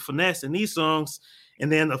had the Finesse in these songs. And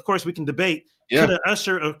then, of course, we can debate, could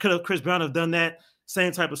Usher or could Chris Brown have done that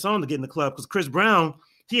same type of song to get in the club? Because Chris Brown,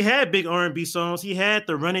 he had big R&B songs. He had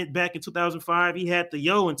the Run It back in 2005. He had the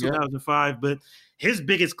Yo in 2005. But his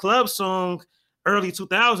biggest club song, early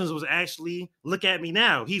 2000s, was actually Look at Me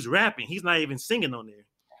Now. He's rapping. He's not even singing on there.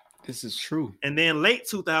 This is true. And then late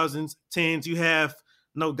 2000s, 10s, you have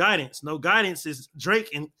No Guidance. No Guidance is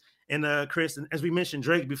Drake and Chris. And as we mentioned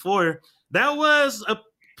Drake before, that was a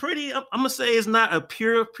pretty, I'm going to say it's not a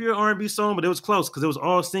pure R&B song, but it was close because it was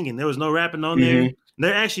all singing. There was no rapping on there.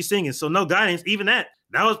 They're actually singing. So No Guidance, even that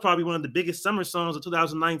was probably one of the biggest summer songs of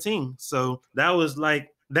 2019. So that was like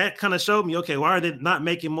that kind of showed me, okay, why are they not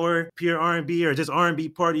making more pure R&B or just R&B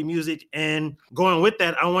party music? And going with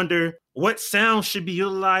that, I wonder what sound should be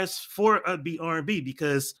utilized for upbeat R&B,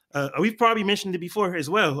 because we've probably mentioned it before as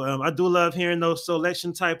well. I do love hearing those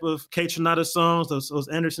selection type of Kaytranada songs, those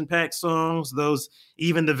Anderson .Paak songs, those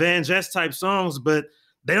even the Van Jess type songs, but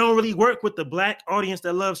they don't really work with the Black audience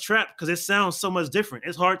that loves trap because it sounds so much different.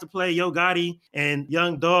 It's hard to play Yo Gotti and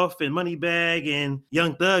Young Dolph and Moneybagg and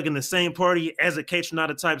Young Thug in the same party as a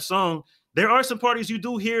Kaytranada type song. There are some parties you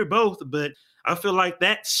do hear both, but I feel like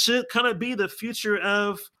that should kind of be the future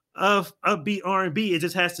of upbeat R&B. It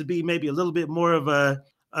just has to be maybe a little bit more of a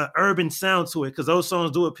urban sound to it, because those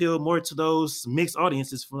songs do appeal more to those mixed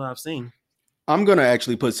audiences from what I've seen. I'm going to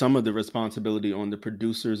actually put some of the responsibility on the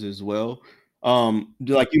producers as well.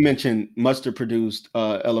 Like you mentioned, Mustard produced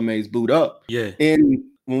Ella Mai's Boot Up. Yeah. And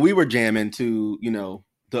when we were jamming to, you know,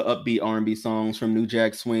 the upbeat R&B songs from New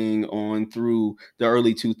Jack Swing on through the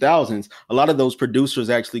early 2000s, a lot of those producers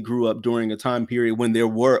actually grew up during a time period when there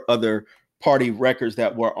were other party records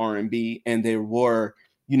that were R&B, and there were,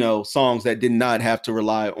 you know, songs that did not have to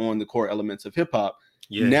rely on the core elements of hip hop.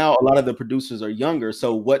 Yeah. Now, a lot of the producers are younger,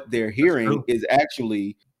 so what they're hearing is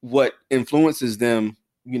actually what influences them,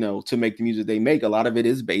 you know, to make the music they make. A lot of it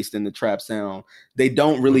is based in the trap sound. They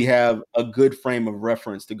don't really have a good frame of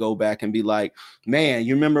reference to go back and be like, man,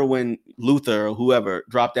 you remember when Luther or whoever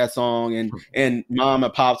dropped that song and mom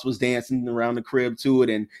and pops was dancing around the crib to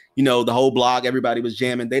it, and, you know, the whole block, everybody was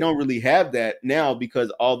jamming. They don't really have that now,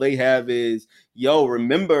 because all they have is, yo,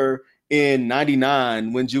 remember in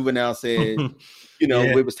 99 when Juvenile said, you know,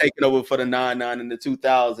 it was taking over for the 99 in the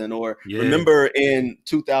 2000, or remember in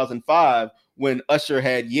 2005 when Usher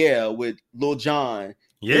had with Lil Jon.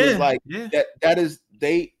 It was like that is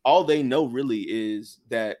all they know really is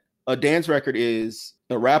that a dance record is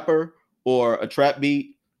a rapper or a trap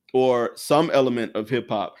beat or some element of hip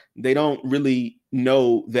hop. They don't really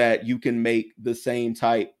know that you can make the same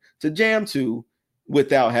type to jam to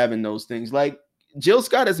without having those things. Like Jill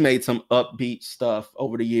Scott has made some upbeat stuff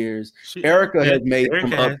over the years. Erica has made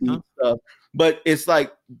some upbeat stuff, but it's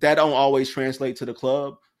like that don't always translate to the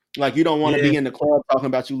club. Like, you don't want to be in the club talking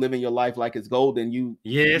about you living your life like it's golden.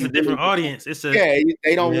 It's a different audience.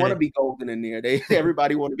 They don't want to be golden in there.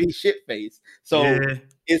 Everybody want to be shit faced. So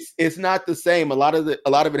it's not the same. A lot of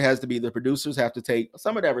it has to be the producers have to take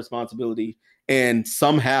some of that responsibility and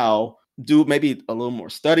somehow do maybe a little more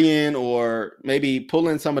studying, or maybe pull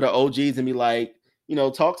in some of the OGs and be like, you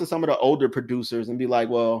know, talk to some of the older producers and be like,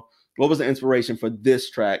 well, what was the inspiration for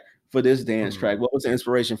this track? For this dance track? What was the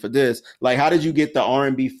inspiration for this? Like, how did you get the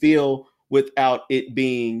R&B feel without it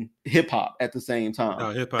being hip hop at the same time?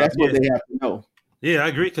 That's what they have to know. Yeah, I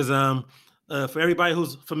agree. Because for everybody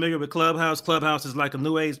who's familiar with Clubhouse is like a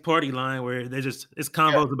new age party line where it's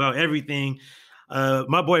combos about everything.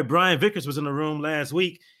 My boy Brian Vickers was in the room last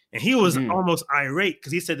week, and he was almost irate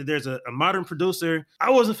because he said that there's a modern producer. I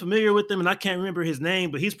wasn't familiar with him, and I can't remember his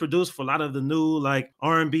name, but he's produced for a lot of the new like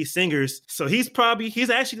R&B singers. So he's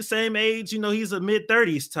actually the same age. You know, he's a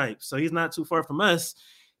mid-30s type, so he's not too far from us.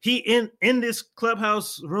 He in this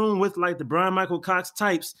Clubhouse room with like the Brian Michael Cox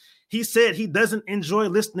types. He said he doesn't enjoy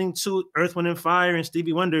listening to Earth, Wind & Fire and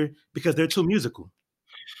Stevie Wonder because they're too musical.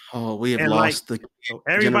 Oh, we have lost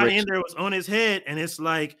everybody generation. In there was on his head, and it's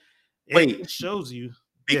like it shows you.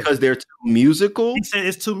 Because they're too musical? He said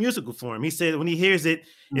it's too musical for him. He said when he hears it,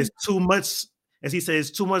 it's too much, as he says,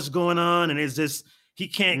 too much going on, and it's just he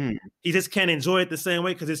just can't enjoy it the same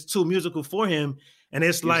way because it's too musical for him. And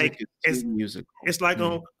it's like it's musical. It's like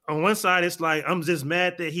on one side, it's like I'm just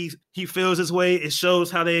mad that he feels this way. It shows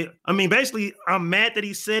how basically I'm mad that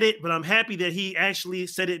he said it, but I'm happy that he actually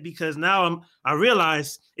said it, because now I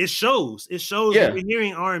realize it shows. It shows when we're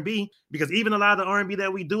hearing R&B, because even a lot of the R&B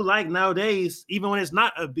that we do like nowadays, even when it's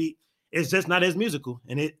not a beat, it's just not as musical.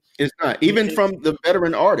 And it's not even from the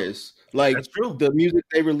veteran artists. Like, that's true. The music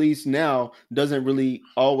they release now doesn't really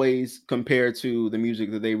always compare to the music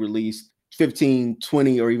that they released 15,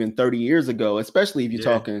 20, or even 30 years ago, especially if you're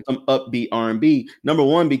talking some upbeat R&B. Number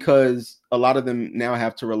one, because a lot of them now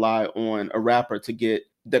have to rely on a rapper to get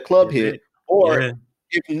the club hit. Or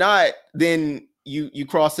if not, then you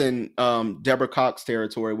cross in Deborah Cox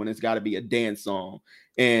territory when it's got to be a dance song.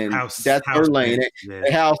 And that's her lane.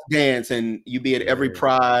 A house dance, and you be at every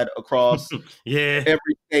pride across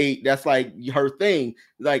every state. That's like her thing.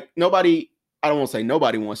 Like, I don't want to say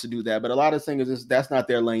nobody wants to do that, but a lot of singers, that's not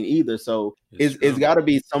their lane either. So it's got to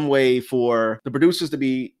be some way for the producers to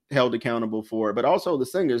be held accountable for it, but also the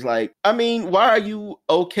singers. Like, I mean, why are you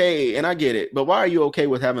okay? And I get it, but why are you okay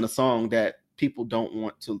with having a song that people don't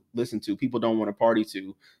want to listen to, people don't want to party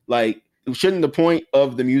to? Like, shouldn't the point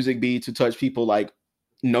of the music be to touch people like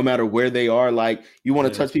no matter where they are. Like, you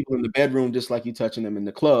want to touch people in the bedroom just like you touching them in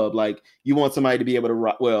the club. Like, you want somebody to be able to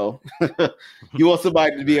rock. Well, you want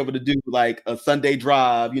somebody to be able to do like a Sunday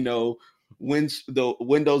drive, you know, when the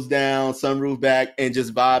windows down, sunroof back, and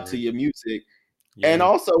just vibe to your music. And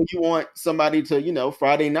also, you want somebody to, you know,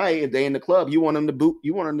 Friday night, if they in the club, you want them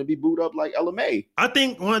to be booed up like LMA. I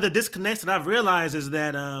think one of the disconnects that I've realized is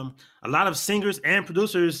that a lot of singers and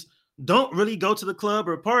producers don't really go to the club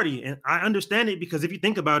or party. And I understand it, because if you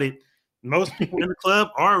think about it, most people in the club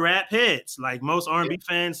are rap heads. Like, most R&B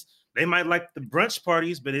fans, they might like the brunch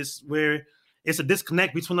parties, but it's where it's a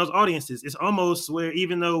disconnect between those audiences. It's almost where,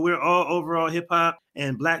 even though we're all overall hip hop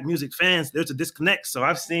and Black music fans, there's a disconnect. So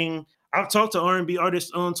I've talked to R&B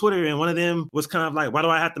artists on Twitter, and one of them was kind of like, why do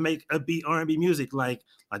I have to make upbeat R&B music? Like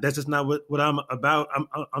that's just not what I'm about.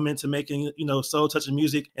 I'm into making, you know, soul touching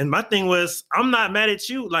music. And my thing was, I'm not mad at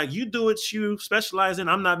you. Like, you do what you specialize in.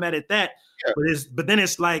 I'm not mad at that. Yeah. But then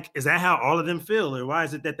it's like, is that how all of them feel? Or why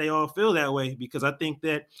is it that they all feel that way? Because I think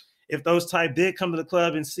that if those type did come to the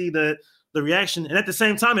club and see the reaction, and at the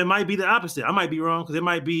same time, it might be the opposite. I might be wrong, because it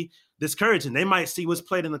might be discouraging. They might see what's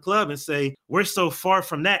played in the club and say, we're so far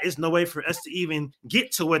from that, it's no way for us to even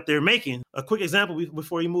get to what they're making. A quick example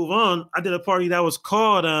before you move on, I did a party that was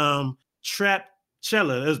called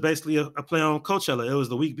Trapchella. It was basically a play on Coachella. It was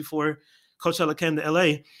the week before Coachella came to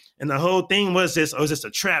LA. And the whole thing was just a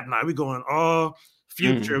trap night. We going all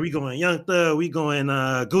Future, we going Young Thug, we going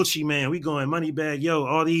Gucci Mane, we going Moneybagg Yo,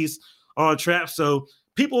 all trap. So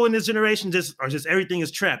people in this generation everything is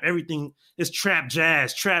trap. Everything is trap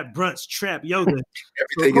jazz, trap brunch, trap yoga.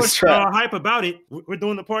 Everything is trap. All hype about it. We're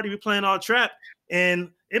doing the party, we're playing all trap. And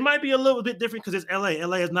it might be a little bit different because it's LA.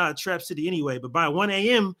 LA is not a trap city anyway. But by 1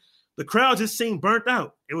 a.m., the crowd just seemed burnt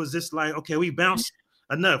out. It was just like, okay, we bounced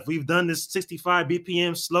enough. We've done this 65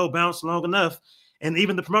 BPM slow bounce long enough. And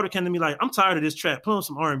even the promoter came to me like, I'm tired of this trap. Put on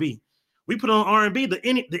some R&B. We put on R&B.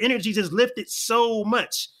 The energy just lifted so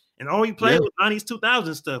much. And all we played was 90s,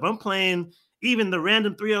 2000s stuff. I'm playing even the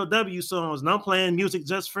random 3LW songs. And I'm playing Music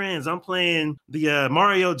Just Friends. I'm playing the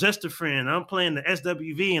Mario Just a Friend. I'm playing the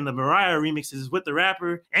SWV and the Mariah remixes with the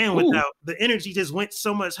rapper and without. The energy just went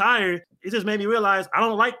so much higher. It just made me realize I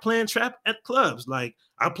don't like playing trap at clubs. Like,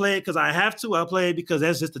 I play it because I have to. I play it because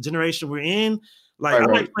that's just the generation we're in. Like, I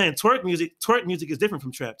like playing twerk music. Twerk music is different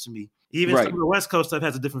from trap to me. Even some of the West Coast stuff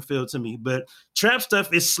has a different feel to me. But trap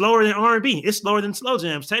stuff is slower than R&B. It's slower than slow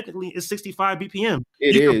jams. Technically, it's 65 BPM.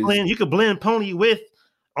 You could blend Pony with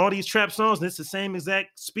all these trap songs, and it's the same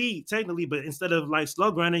exact speed, technically. But instead of like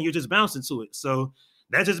slow grinding, you're just bouncing to it. So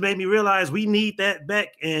that just made me realize we need that back.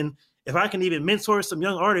 And if I can even mentor some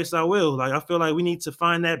young artists, I will. Like, I feel like we need to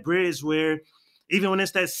find that bridge where even when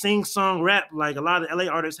it's that sing-song rap, like a lot of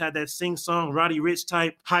LA artists had that sing-song, Roddy Ricch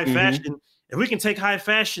type high fashion. If we can take high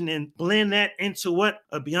fashion and blend that into what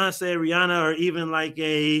a Beyonce, Rihanna, or even like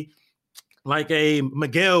a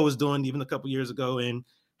Miguel was doing even a couple years ago, and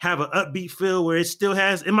have an upbeat feel where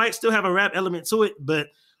it might still have a rap element to it, but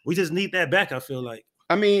we just need that back, I feel like.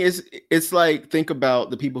 I mean, it's like, think about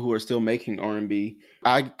the people who are still making R&B.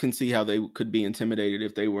 I can see how they could be intimidated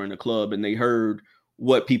if they were in a club and they heard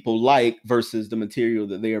what people like versus the material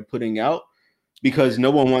that they are putting out, because no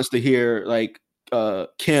one wants to hear like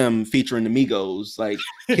Kim featuring the Migos, like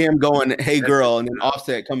Kim going, "Hey girl," and then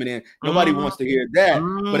Offset coming in. Nobody wants to hear that.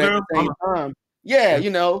 But at the same time, you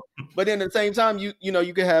know, but then at the same time, you know,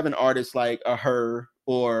 you could have an artist like a Her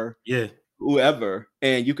or whoever,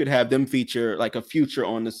 and you could have them feature like a Future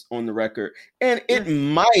on the record, and it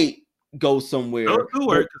might go somewhere.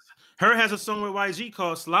 Her has a song with YG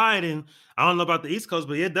called Slide, and I don't know about the East Coast,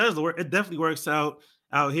 but it does work. It definitely works out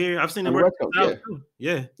here. I've seen it work out too.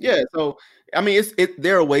 Yeah. So I mean,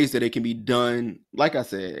 there are ways that it can be done. Like I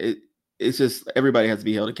said, it's just everybody has to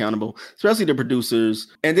be held accountable, especially the producers,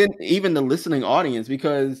 and then even the listening audience,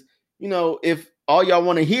 because, you know, if all y'all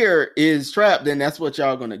want to hear is trap, then that's what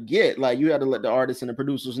y'all gonna get. Like, you have to let the artists and the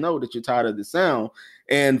producers know that you're tired of the sound.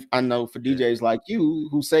 And I know for DJs like you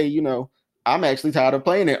who say, you know, I'm actually tired of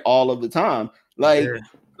playing it all of the time. Like,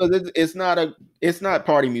 it's not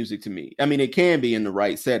party music to me. I mean, it can be in the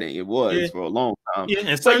right setting. It was for a long time. Yeah,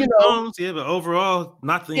 and certain songs, but overall,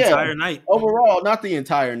 not the entire night. Overall, not the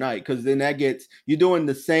entire night, because then you're doing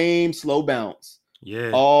the same slow bounce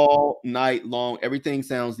all night long. Everything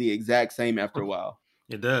sounds the exact same after a while.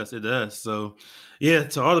 It does. So,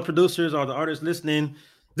 to all the producers, all the artists listening,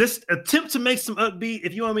 this attempt to make some upbeat,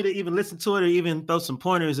 if you want me to even listen to it or even throw some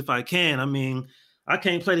pointers if I can. I mean, I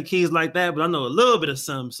can't play the keys like that, but I know a little bit of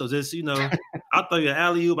something. So just, you know, I'll throw you an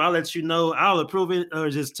alley-oop. I'll let you know. I'll approve it, or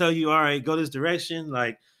just tell you, all right, go this direction.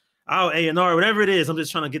 Like, I'll A&R, whatever it is. I'm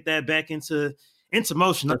just trying to get that back into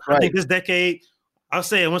motion. I think this decade, I'll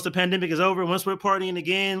say it, once the pandemic is over, once we're partying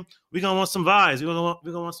again, we're gonna want some vibes. We're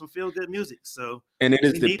gonna want some feel good music. So, and it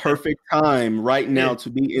is the perfect time right now to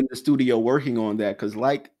be in the studio working on that, because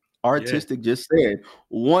like Artistic just said,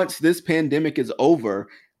 once this pandemic is over,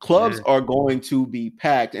 clubs are going to be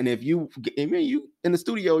packed. And if you in the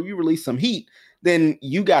studio, you release some heat, then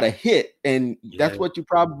you got a hit, and that's what you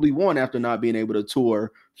probably want after not being able to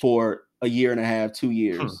tour for a year and a half, 2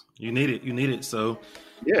 years. You need it. So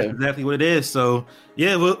that's exactly what it is. So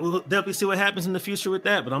we'll definitely see what happens in the future with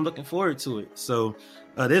that, but I'm looking forward to it. So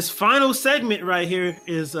this final segment right here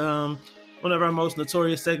is one of our most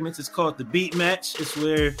notorious segments. It's called the Beat Match. It's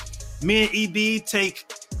where me and EB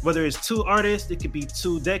take, whether it's 2 artists, it could be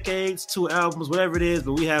 2 decades, 2 albums, whatever it is,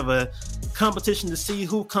 but we have a competition to see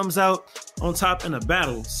who comes out on top in a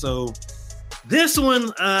battle. So this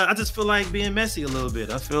one, I just feel like being messy a little bit.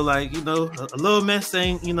 I feel like, a little mess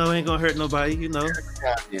ain't gonna hurt nobody,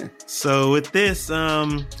 Yeah. So with this,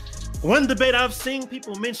 one debate I've seen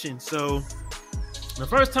people mention. So the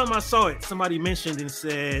first time I saw it, somebody mentioned and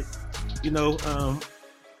said,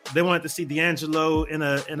 they wanted to see D'Angelo in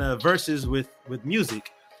a versus with Musiq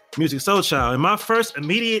Soulchild. And my first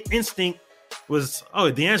immediate instinct was,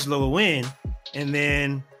 D'Angelo will win. And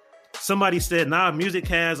then somebody said, nah, Musiq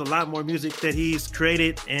has a lot more music that he's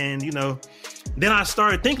created. And, then I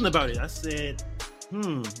started thinking about it. I said,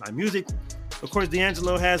 like Musiq, of course,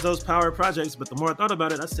 D'Angelo has those power projects, but the more I thought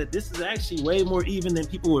about it, I said, this is actually way more even than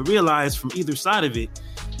people would realize from either side of it.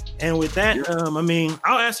 And with that,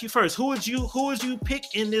 I'll ask you first, who would you pick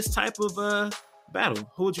in this type of battle?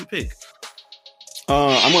 Who would you pick?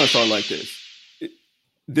 I'm going to start like this.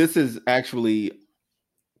 This is actually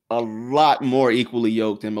a lot more equally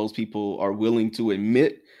yoked than most people are willing to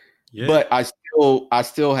admit. Yeah. But I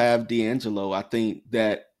still have D'Angelo. I think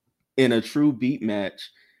that in a true beat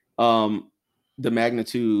match, the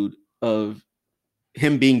magnitude of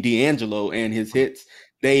him being D'Angelo and his hits,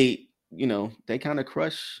 they kind of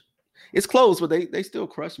crush. It's close, but they still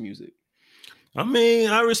crush Musiq.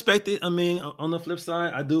 I respect it. On the flip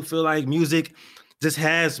side, I do feel like Musiq just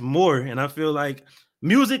has more, and I feel like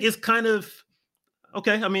Musiq is kind of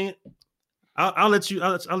okay. I'll let you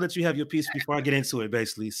have your piece before I get into it,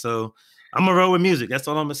 basically. So I'm gonna roll with Musiq. That's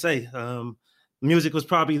all I'm gonna say. Musiq was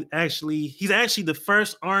he's actually the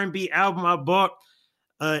first R&B album I bought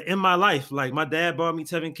in my life. Like my dad bought me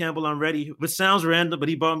Tevin Campbell, I'm Ready, which sounds random, but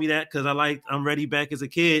he bought me that because I liked I'm Ready back as a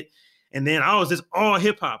kid. And then I was just all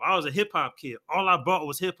hip hop. I was a hip hop kid. All I bought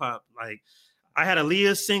was hip hop. Like I had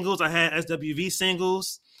Aaliyah singles, I had SWV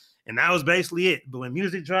singles, and that was basically it. But when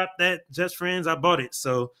Musiq dropped that Just Friends, I bought it.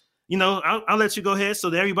 So, I'll let you go ahead. So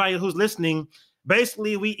to everybody who's listening,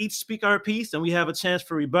 basically we each speak our piece and we have a chance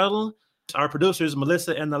for rebuttal. Our producers,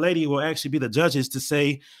 Melissa and the lady, will actually be the judges to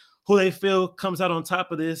say who they feel comes out on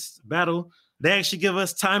top of this battle. They actually give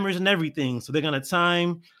us timers and everything. So they're going to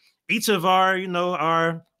time each of our,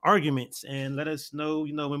 our arguments and let us know,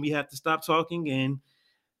 when we have to stop talking. And,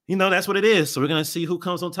 that's what it is. So we're going to see who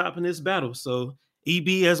comes on top in this battle. So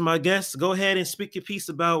EB, as my guest, go ahead and speak your piece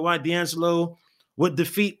about why D'Angelo would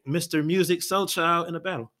defeat Mr. Musiq Soulchild in a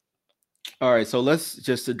battle. All right. So let's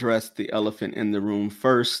just address the elephant in the room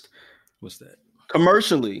first. What's that?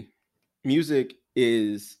 Commercially, Musiq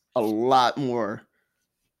is a lot more,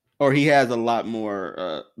 or he has a lot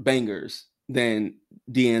more bangers than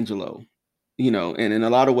D'Angelo, and in a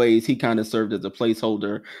lot of ways, he kind of served as a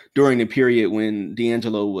placeholder during the period when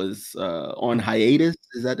D'Angelo was on hiatus.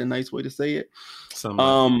 Is that the nice way to say it?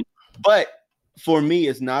 But for me,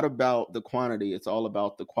 it's not about the quantity. It's all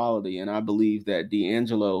about the quality. And I believe that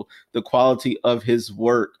D'Angelo, the quality of his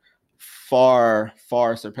work far,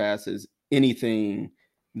 far surpasses anything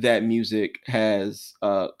that Musiq has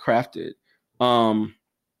crafted.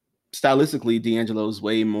 Stylistically, D'Angelo's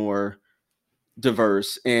way more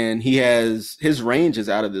diverse, and his range is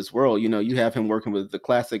out of this world. You have him working with the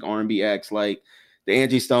classic R&B acts like the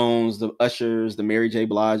Angie Stones, the Ushers, the Mary J.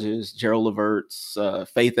 Bliges, Gerald Levert's,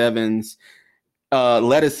 Faith Evans,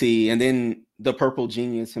 Lettucey, and then the Purple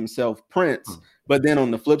Genius himself, Prince. But then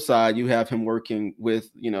on the flip side, you have him working with,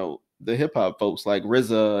 the hip hop folks like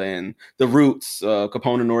RZA and The Roots,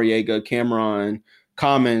 Capone and Noriega, Cameron,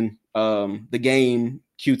 Common, The Game,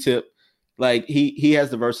 Q-Tip. Like he has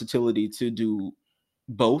the versatility to do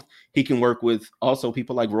both. He can work with also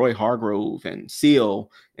people like Roy Hargrove and Seal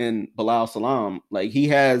and Bilal Salam. Like he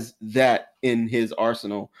has that in his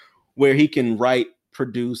arsenal where he can write,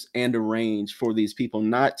 produce, and arrange for these people.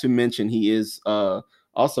 Not to mention he is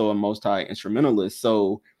also a multi-instrumentalist.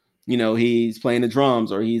 So, he's playing the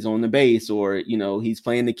drums or he's on the bass or, he's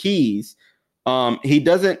playing the keys. He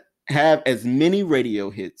doesn't have as many radio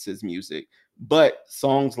hits as Musiq, but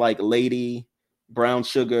songs like Lady, Brown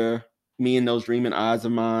Sugar, Me and Those Dreaming Eyes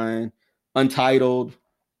of Mine, Untitled,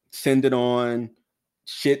 Send It On,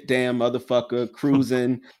 Shit Damn Motherfucker,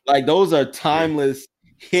 Cruising. Like, those are timeless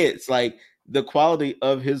hits. Like, the quality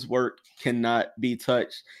of his work cannot be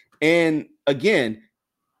touched. And again,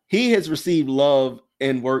 he has received love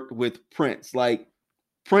and worked with Prince. Like,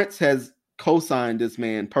 Prince has co-signed this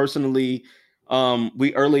man personally.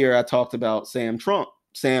 I talked about Sam Trump,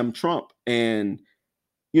 and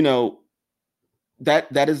you know, that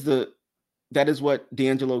is what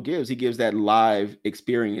D'Angelo gives. He gives that live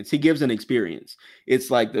experience. He gives an experience.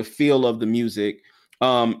 It's like the feel of the music.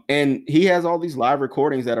 And he has all these live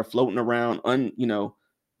recordings that are floating around,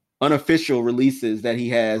 unofficial releases that he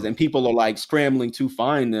has, and people are like scrambling to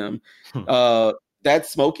find them. That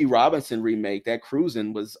Smokey Robinson remake, that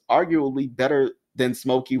Cruisin', was arguably better than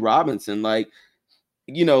Smokey Robinson. Like,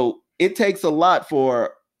 it takes a lot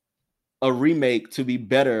for a remake to be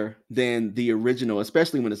better than the original,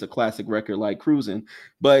 especially when it's a classic record like Cruisin'.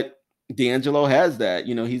 But D'Angelo has that.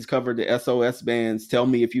 He's covered the SOS band's Tell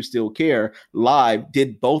Me If You Still Care live,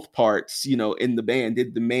 did both parts, in the band,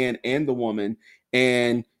 did the man and the woman,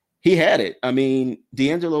 and he had it. I mean,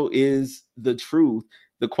 D'Angelo is the truth.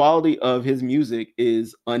 The quality of his music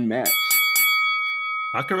is unmatched.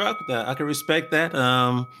 I can rock with that. I can respect that.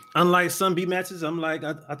 Unlike some beat matches, I'm like,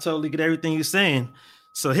 I totally get everything you're saying.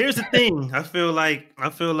 So here's the thing. I feel like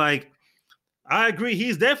I agree.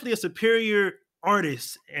 He's definitely a superior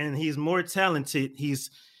artist, and he's more talented.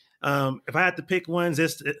 He's if I had to pick one,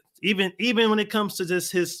 just even when it comes to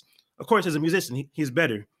just his, of course, as a musician, he's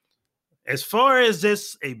better. As far as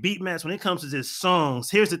just a beat match, when it comes to just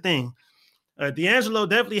songs, here's the thing. D'Angelo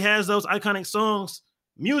definitely has those iconic songs.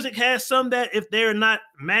 Music has some that if they're not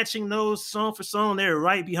matching those song for song, they're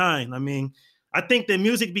right behind. I mean, I think that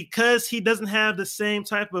music, because he doesn't have the same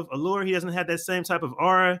type of allure, he doesn't have that same type of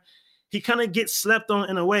aura, he kind of gets slept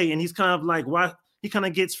on in a way, and he's kind of like, why he kind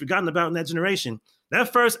of gets forgotten about in that generation.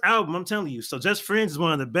 That first album, I'm telling you, So Just Friends is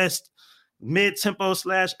one of the best mid-tempo /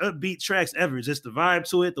 upbeat tracks ever. Just the vibe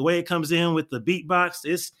to it, the way it comes in with the beatbox.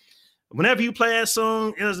 It's whenever you play that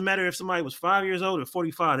song, it doesn't matter if somebody was 5 years old or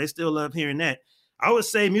 45, they still love hearing that. I would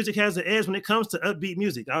say music has the edge when it comes to upbeat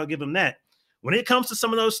music. I'll give them that. When it comes to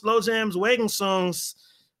some of those slow jams, wagon songs,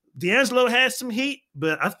 D'Angelo has some heat,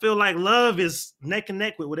 but I feel like Love is neck and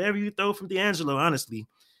neck with whatever you throw from D'Angelo, honestly.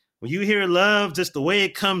 When you hear Love, just the way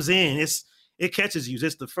it comes in, it catches you.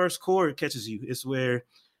 Just the first chord catches you. It's where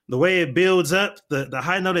the way it builds up, the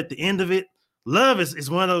high note at the end of it. Love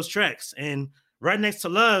is one of those tracks. And right next to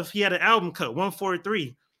Love, he had an album cut,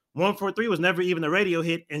 143. 143 was never even a radio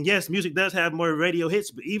hit. And yes, music does have more radio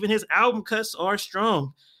hits, but even his album cuts are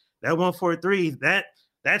strong. That 143, that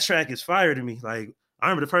track is fire to me. Like, I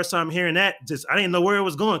remember the first time hearing that, I didn't know where it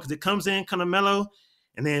was going because it comes in kind of mellow.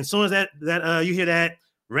 And then as soon as that you hear that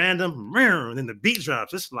random, and then the beat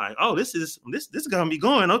drops, it's like, oh, this is gonna be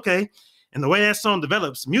going, okay. And the way that song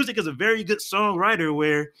develops, music is a very good songwriter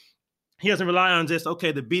where he doesn't rely on just,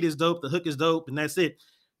 okay, the beat is dope, the hook is dope, and that's it.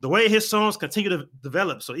 The way his songs continue to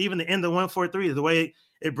develop, so even the end of 143, the way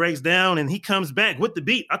it breaks down and he comes back with the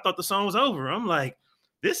beat, I thought the song was over. I'm like,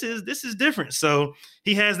 this is different. So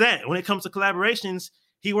he has that. When it comes to collaborations,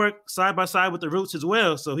 he worked side by side with the Roots as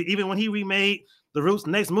well. So even when he remade the Roots'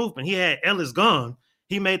 Next Movement, he had Ellis Gone.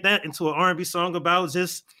 He made that into an R&B song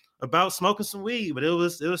about smoking some weed, but it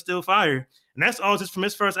was still fire. And that's all just from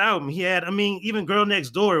his first album. He had, even Girl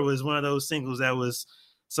Next Door was one of those singles that was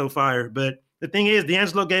so fire. But the thing is,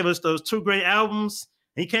 D'Angelo gave us those two great albums.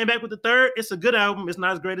 And he came back with the third. It's a good album. It's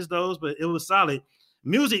not as great as those, but it was solid.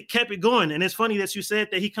 Music kept it going. And it's funny that you said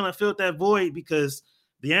that he kind of filled that void because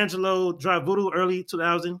D'Angelo dropped Voodoo early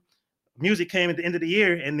 2000. Music came at the end of the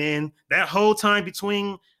year. And then that whole time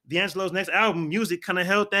between D'Angelo's next album, music kind of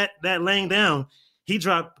held that laying down. He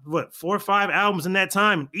dropped, 4 or 5 albums in that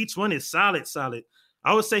time. Each one is solid.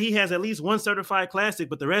 I would say he has at least one certified classic,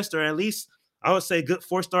 but the rest are at least, I would say, good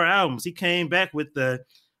 4-star albums. He came back with the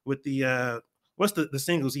what's the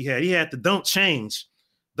singles he had? He had the Don't Change.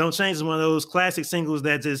 Don't Change is one of those classic singles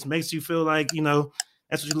that just makes you feel like,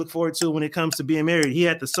 that's what you look forward to when it comes to being married. He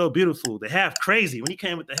had the So Beautiful, the Half Crazy. When he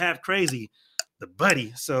came with the Half Crazy, the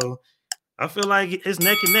Buddy. So I feel like it's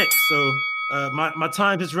neck and neck. So my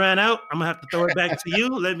time just ran out. I'm going to have to throw it back to you.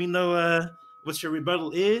 Let me know what your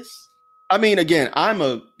rebuttal is. Again, I'm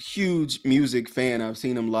a huge music fan. I've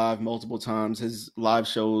seen him live multiple times. His live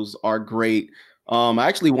shows are great. I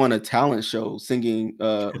actually won a talent show singing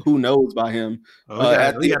Who Knows by him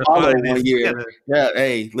at the Apollo one year. Yeah,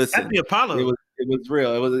 hey, listen. At the Apollo? It was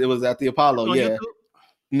real. It was at the Apollo, yeah. YouTube?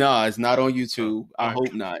 No, it's not on YouTube. I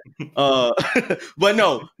hope not. But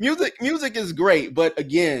no, music is great. But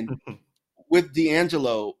again, with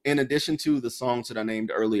D'Angelo, in addition to the songs that I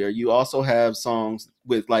named earlier, you also have songs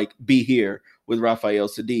with like Be Here with Raphael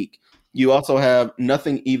Saadiq. You also have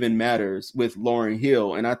Nothing Even Matters with Lauryn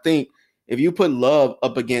Hill. And I think if you put Love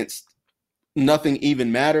up against Nothing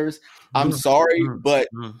Even Matters, I'm sorry, but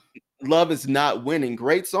Love is not winning.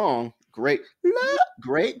 Great song. Great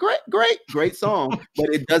song,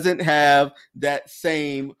 but it doesn't have that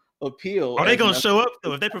same appeal. Are they gonna show up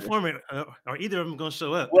though? If they perform it, are either of them gonna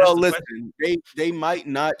show up? Well, listen, they might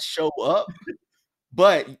not show up,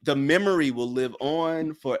 but the memory will live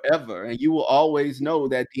on forever, and you will always know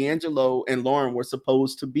that D'Angelo and Lauryn were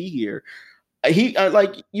supposed to be here. He,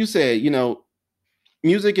 like you said,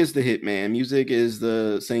 music is the hit man, music is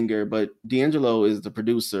the singer, but D'Angelo is the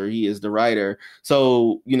producer. He is the writer.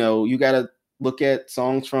 So, you got to look at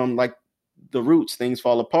songs from like The Roots, Things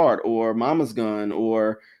Fall Apart, or Mama's Gun,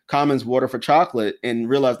 or Common's Water for Chocolate, and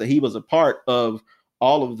realize that he was a part of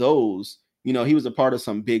all of those. He was a part of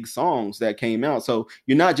some big songs that came out. So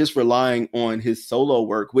you're not just relying on his solo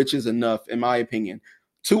work, which is enough, in my opinion.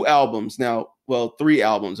 2 albums now, well, 3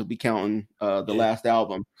 albums if we counting the last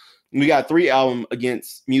album. We got 3 albums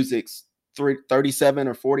against Music's 37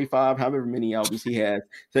 or 45, however many albums he has.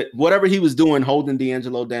 That whatever he was doing, holding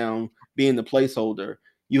D'Angelo down, being the placeholder.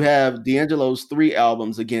 You have D'Angelo's 3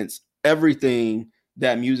 albums against everything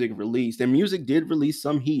that Music released. And Music did release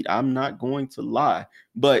some heat. I'm not going to lie.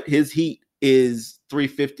 But his heat is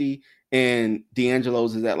 350 and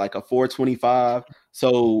D'Angelo's is at like a 425.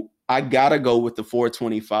 So I got to go with the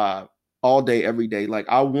 425 all day, every day. Like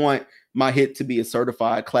I want my hit to be a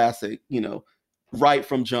certified classic, right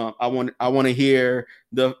from jump. I want to hear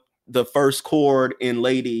the first chord in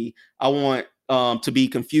Lady. I want to be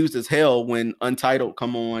confused as hell when Untitled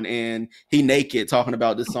come on and he naked talking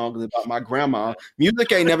about this song is about my grandma.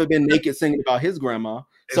 Music ain't never been naked singing about his grandma.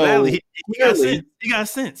 So exactly. he got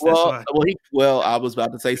sense. Well, I was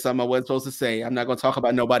about to say something I wasn't supposed to say. I'm not going to talk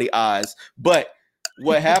about nobody's eyes. But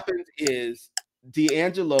what happens is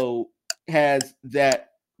D'Angelo has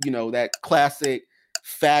that, that classic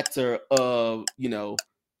factor of,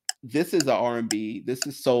 this is a R&B, this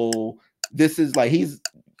is soul, this is like, he's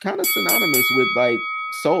kind of synonymous with like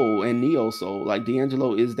soul and neo soul. Like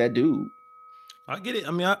D'Angelo is that dude. I get it.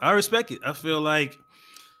 I mean, I respect it. I feel like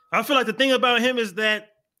the thing about him is that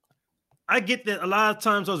I get that a lot of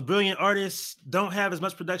times those brilliant artists don't have as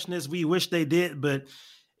much production as we wish they did, but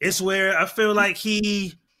it's where I feel like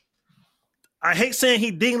I hate saying he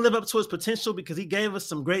didn't live up to his potential because he gave us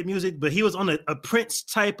some great music, but he was on a Prince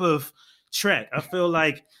type of track. I feel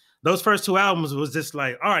like those first 2 albums was just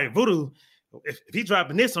like, all right, Voodoo, if he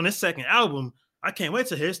dropping this on his second album, I can't wait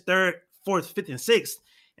to his 3rd, 4th, 5th, and 6th.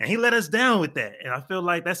 And he let us down with that. And I feel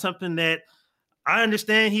like that's something that I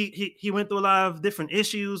understand he went through a lot of different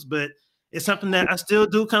issues, but it's something that I still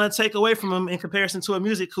do kind of take away from him in comparison to a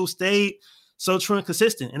Music who stayed so true and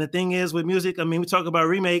consistent. And the thing is with Music, I mean, we talk about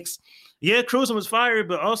remakes. Yeah, Cruising was fire,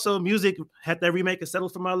 but also Music had that remake of Settle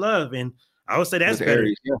for My Love. And I would say that's better.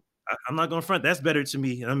 Aries, yeah. I'm not going to front. That's better to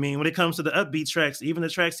me. I mean, when it comes to the upbeat tracks, even the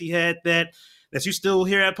tracks he had that you still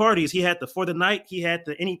hear at parties, he had the For the Night, he had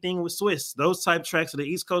the Anything with Swiss, those type tracks of the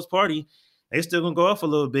East Coast party, they still going to go off a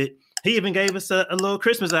little bit. He even gave us a little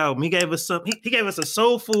Christmas album. He gave us he gave us a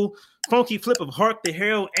soulful, funky flip of Hark the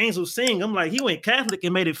Herald Angels Sing. I'm like, he went Catholic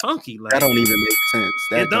and made it funky. Like, that don't even make sense.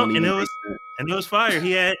 And it was fire.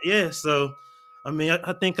 He had, so I mean,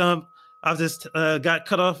 I think I've just got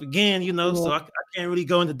cut off again, so I can't really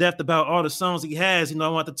go into depth about all the songs he has. I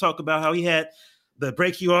want to talk about how he had the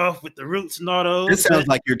Break You Off with the Roots and all those. This sounds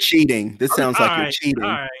like you're cheating. You're cheating. All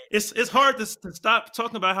right. It's hard to stop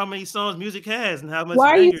talking about how many songs Music has and how much. Why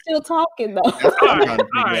are you still talking though?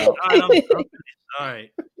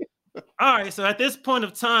 All right. So at this point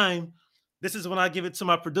of time, this is when I give it to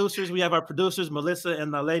my producers. We have our producers, Melissa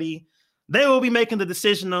and Naledi. They will be making the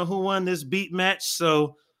decision on who won this beat match.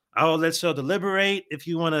 So I will let y'all deliberate. If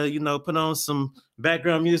you want to, put on some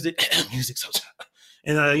background music,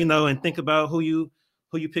 and and think about who you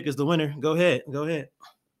pick as the winner. Go ahead.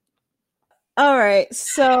 All right.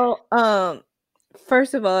 So,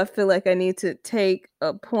 first of all, I feel like I need to take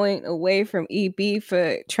a point away from EB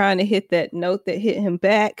for trying to hit that note that hit him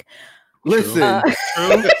back. Listen, true.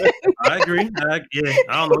 I agree. I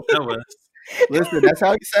don't know what that was. Listen, that's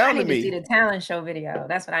how you sound to me. I need to see the talent show video.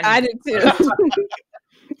 That's what I need. I did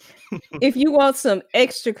too. If you want some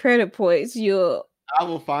extra credit points, I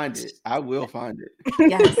will find it.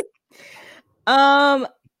 Yes.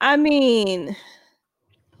 I mean,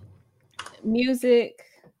 Music,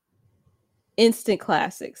 instant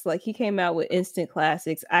classics. Like he came out with instant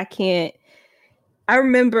classics. I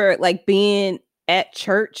remember like being at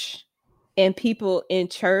church and people in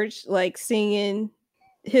church like singing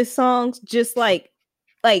his songs, just like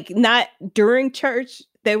not during church.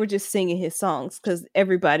 They were just singing his songs because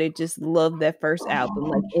everybody just loved that first album,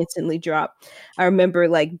 like instantly dropped. I remember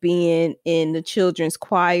like being in the children's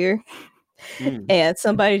choir and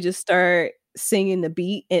somebody just started singing the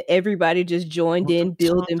beat and everybody just joined in,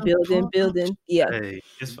 building. Yeah. Hey,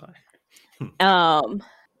 it's fine.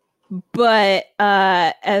 But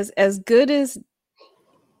as good as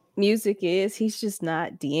music is, he's just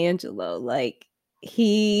not D'Angelo. Like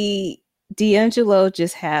D'Angelo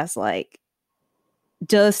just has like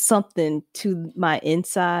does something to my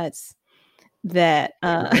insides that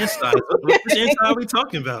Which inside are we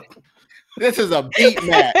talking about? This is a beat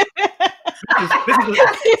match. This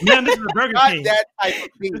is a Burger King. That type of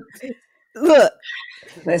beat. Look,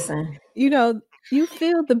 listen, you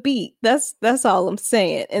feel the beat. That's all I'm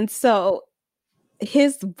saying. And so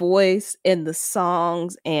his voice in the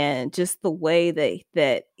songs and just the way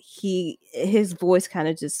that his voice kind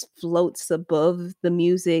of just floats above the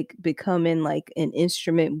music, becoming like an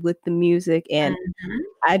instrument with the music. And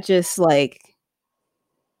I just like,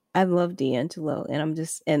 I love D'Angelo,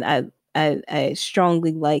 and I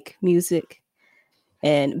strongly like music.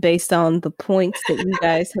 And based on the points that you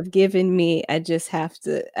guys have given me, I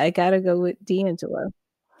gotta go with D'Angelo.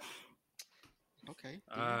 Okay.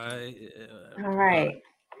 All right.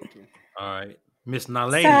 Miss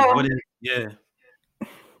Nalani, what is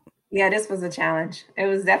Yeah, this was a challenge. It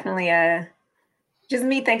was definitely just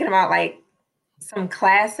me thinking about like some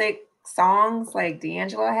classic songs like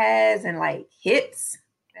D'Angelo has and like hits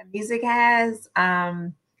that music has.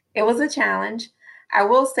 It was a challenge. I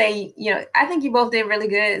will say, I think you both did really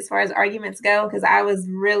good as far as arguments go, because I was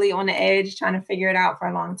really on the edge trying to figure it out for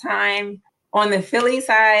a long time. On the Philly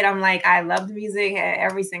side, I'm like, I love the music,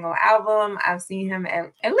 every single album. I've seen him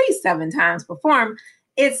at least 7 times perform.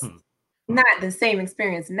 It's not the same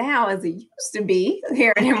experience now as it used to be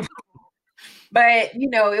hearing him. But,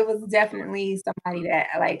 it was definitely somebody that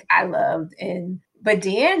like I loved. But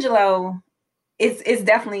D'Angelo,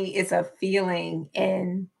 it's a feeling,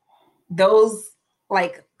 and those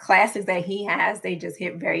like classics that he has, they just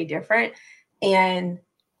hit very different. And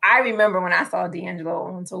I remember when I saw D'Angelo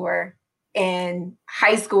on tour in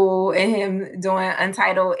high school and him doing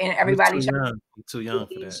Untitled, and everybody too young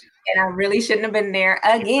for that. And I really shouldn't have been there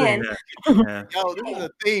again. Yeah. Yo, this is a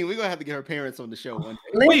thing. We're gonna have to get her parents on the show one day.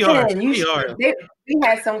 Listen, we are. We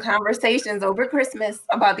had some conversations over Christmas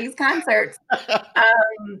about these concerts.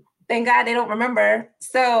 Thank God they don't remember.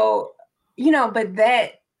 So,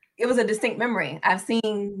 but it was a distinct memory. I've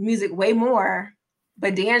seen music way more,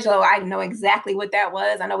 but D'Angelo, I know exactly what that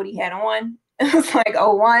was. I know what he had on. It was like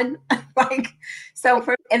 01.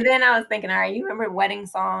 And then I was thinking, all right, you remember wedding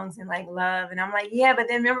songs and like love. And I'm like, yeah, but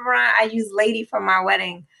then remember I used Lady for my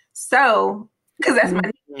wedding. So, because that's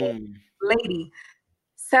my name, Lady.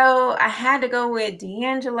 So I had to go with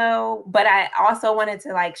D'Angelo, but I also wanted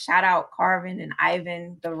to like shout out Carvin and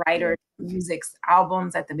Ivan, the writer music's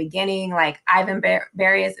albums at the beginning. Like Ivan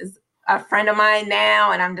Barrios is a friend of mine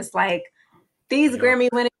now. And I'm just like, these Grammy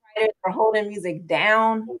winning writers are holding music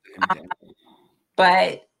down.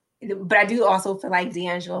 But I do also feel like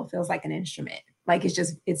D'Angelo feels like an instrument. Like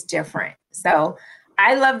it's different. So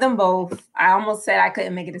I love them both. I almost said I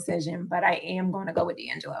couldn't make a decision, but I am going to go with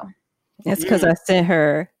D'Angelo. That's because I sent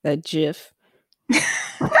her a GIF.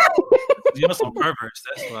 You're some perverts.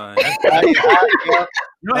 That's why.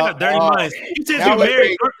 You have dirty minds. You said you're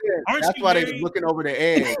married. That's why they're looking over the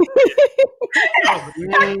edge.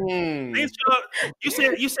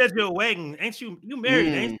 You said you're wedding. Ain't you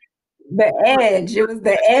married? Ain't you? The edge. It was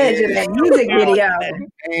the edge of that music video.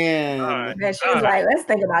 And she was like, let's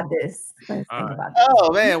think about this.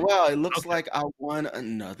 Oh, man. Wow. It looks like I won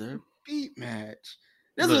another beat match.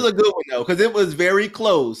 This was a good one, though, because it was very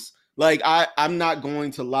close. Like, I'm not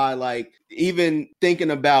going to lie. Like, even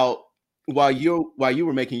thinking about while you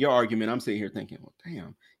were making your argument, I'm sitting here thinking, well,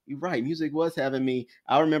 damn, you're right. Music was having me.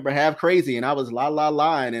 I remember Half Crazy, and I was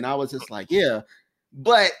lying, and I was just like, yeah.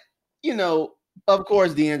 But, of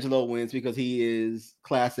course, D'Angelo wins because he is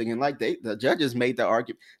classic. And like the judges made the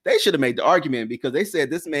argument. They should have made the argument because they said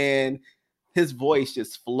this man, his voice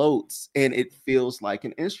just floats and it feels like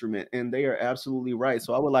an instrument. And they are absolutely right.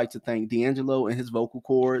 So I would like to thank D'Angelo and his vocal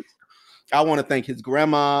cords. I want to thank his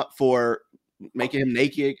grandma for making him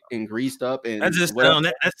naked and greased up. And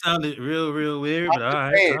that sounded real weird. But all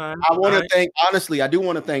right. I want to thank, honestly, I do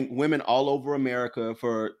want to thank women all over America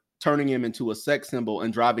for turning him into a sex symbol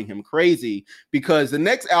and driving him crazy, because the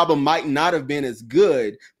next album might not have been as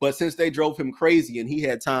good, but since they drove him crazy and he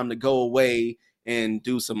had time to go away and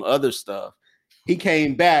do some other stuff, he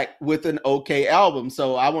came back with an okay album.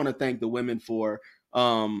 So I want to thank the women for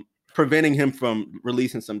preventing him from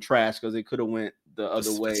releasing some trash, because it could have went the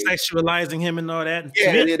other way, sexualizing him and all that.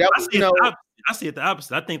 Yeah, that was, I see it the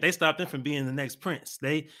opposite. I think they stopped him from being the next Prince.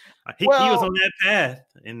 He was on that path,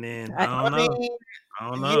 and then I don't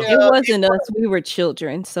know. Yeah, it wasn't us. We were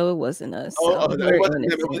children, so it wasn't us.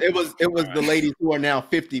 It was the ladies who are now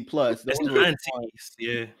 50 plus. Those the aunties,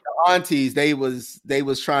 the aunties. They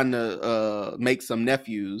was trying to make some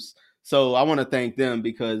nephews. So I want to thank them,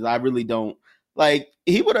 because I really don't like.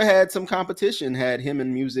 He would have had some competition had him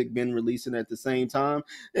and Music been releasing at the same time,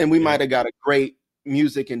 and we might have got a great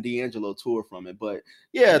Music and D'Angelo tour from it. But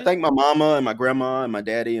thank my mama and my grandma and my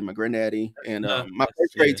daddy and my granddaddy and my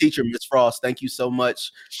first grade teacher, Miss Frost. Thank you so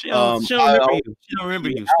much. She don't remember you. She don't remember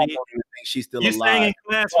you. I don't even think she's still alive. You sang in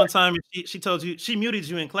class one time, and she told you, she muted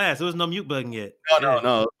you in class. There was no mute button yet.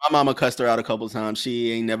 No. My mama cussed her out a couple of times.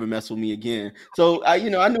 She ain't never messed with me again. So I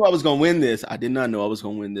knew I was gonna win this. I did not know I was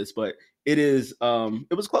gonna win this, but it was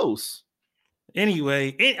close.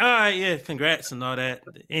 Anyway, all right, congrats and all that.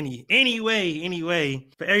 Anyway,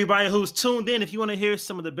 for everybody who's tuned in, if you want to hear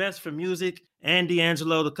some of the best for Music and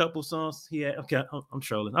D'Angelo, the couple songs he had. Okay, I'm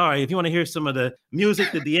trolling. All right, if you want to hear some of the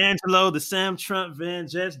music, the D'Angelo, the Sam Trump, Van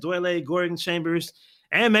Jets, Doyle, Gordon Chambers,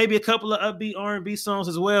 and maybe a couple of upbeat R&B songs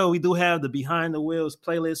as well, we do have the Behind the Wheels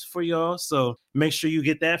playlist for y'all. So make sure you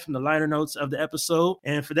get that from the liner notes of the episode.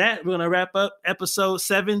 And for that, we're going to wrap up episode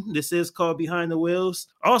 7. This is called Behind the Wheels.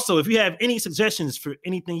 Also, if you have any suggestions for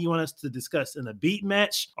anything you want us to discuss in a beat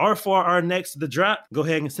match or for our next The Drop, go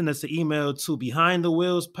ahead and send us an email to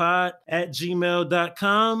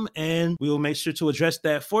behindthewheelspod@gmail.com, and we will make sure to address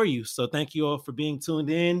that for you. So thank you all for being tuned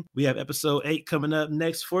in. We have episode 8 coming up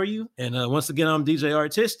next for you. And once again, I'm DJ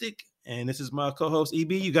Artistic, and this is my co-host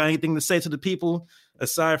EB. You got anything to say to the people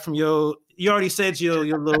aside from you already said your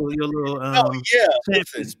little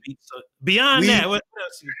speech. So beyond that, what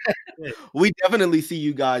else? We definitely see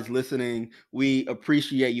you guys listening. We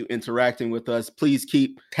appreciate you interacting with us. Please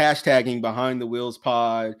keep hashtagging Behind the Wheels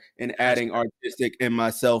Pod and adding Artistic and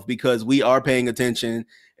myself, because we are paying attention,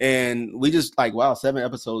 and we just 7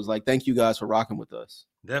 episodes. Thank you guys for rocking with us.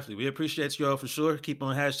 Definitely. We appreciate you all for sure. Keep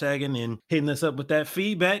on hashtagging and hitting us up with that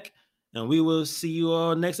feedback. And we will see you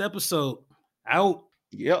all next episode. Out.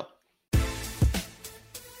 Yep.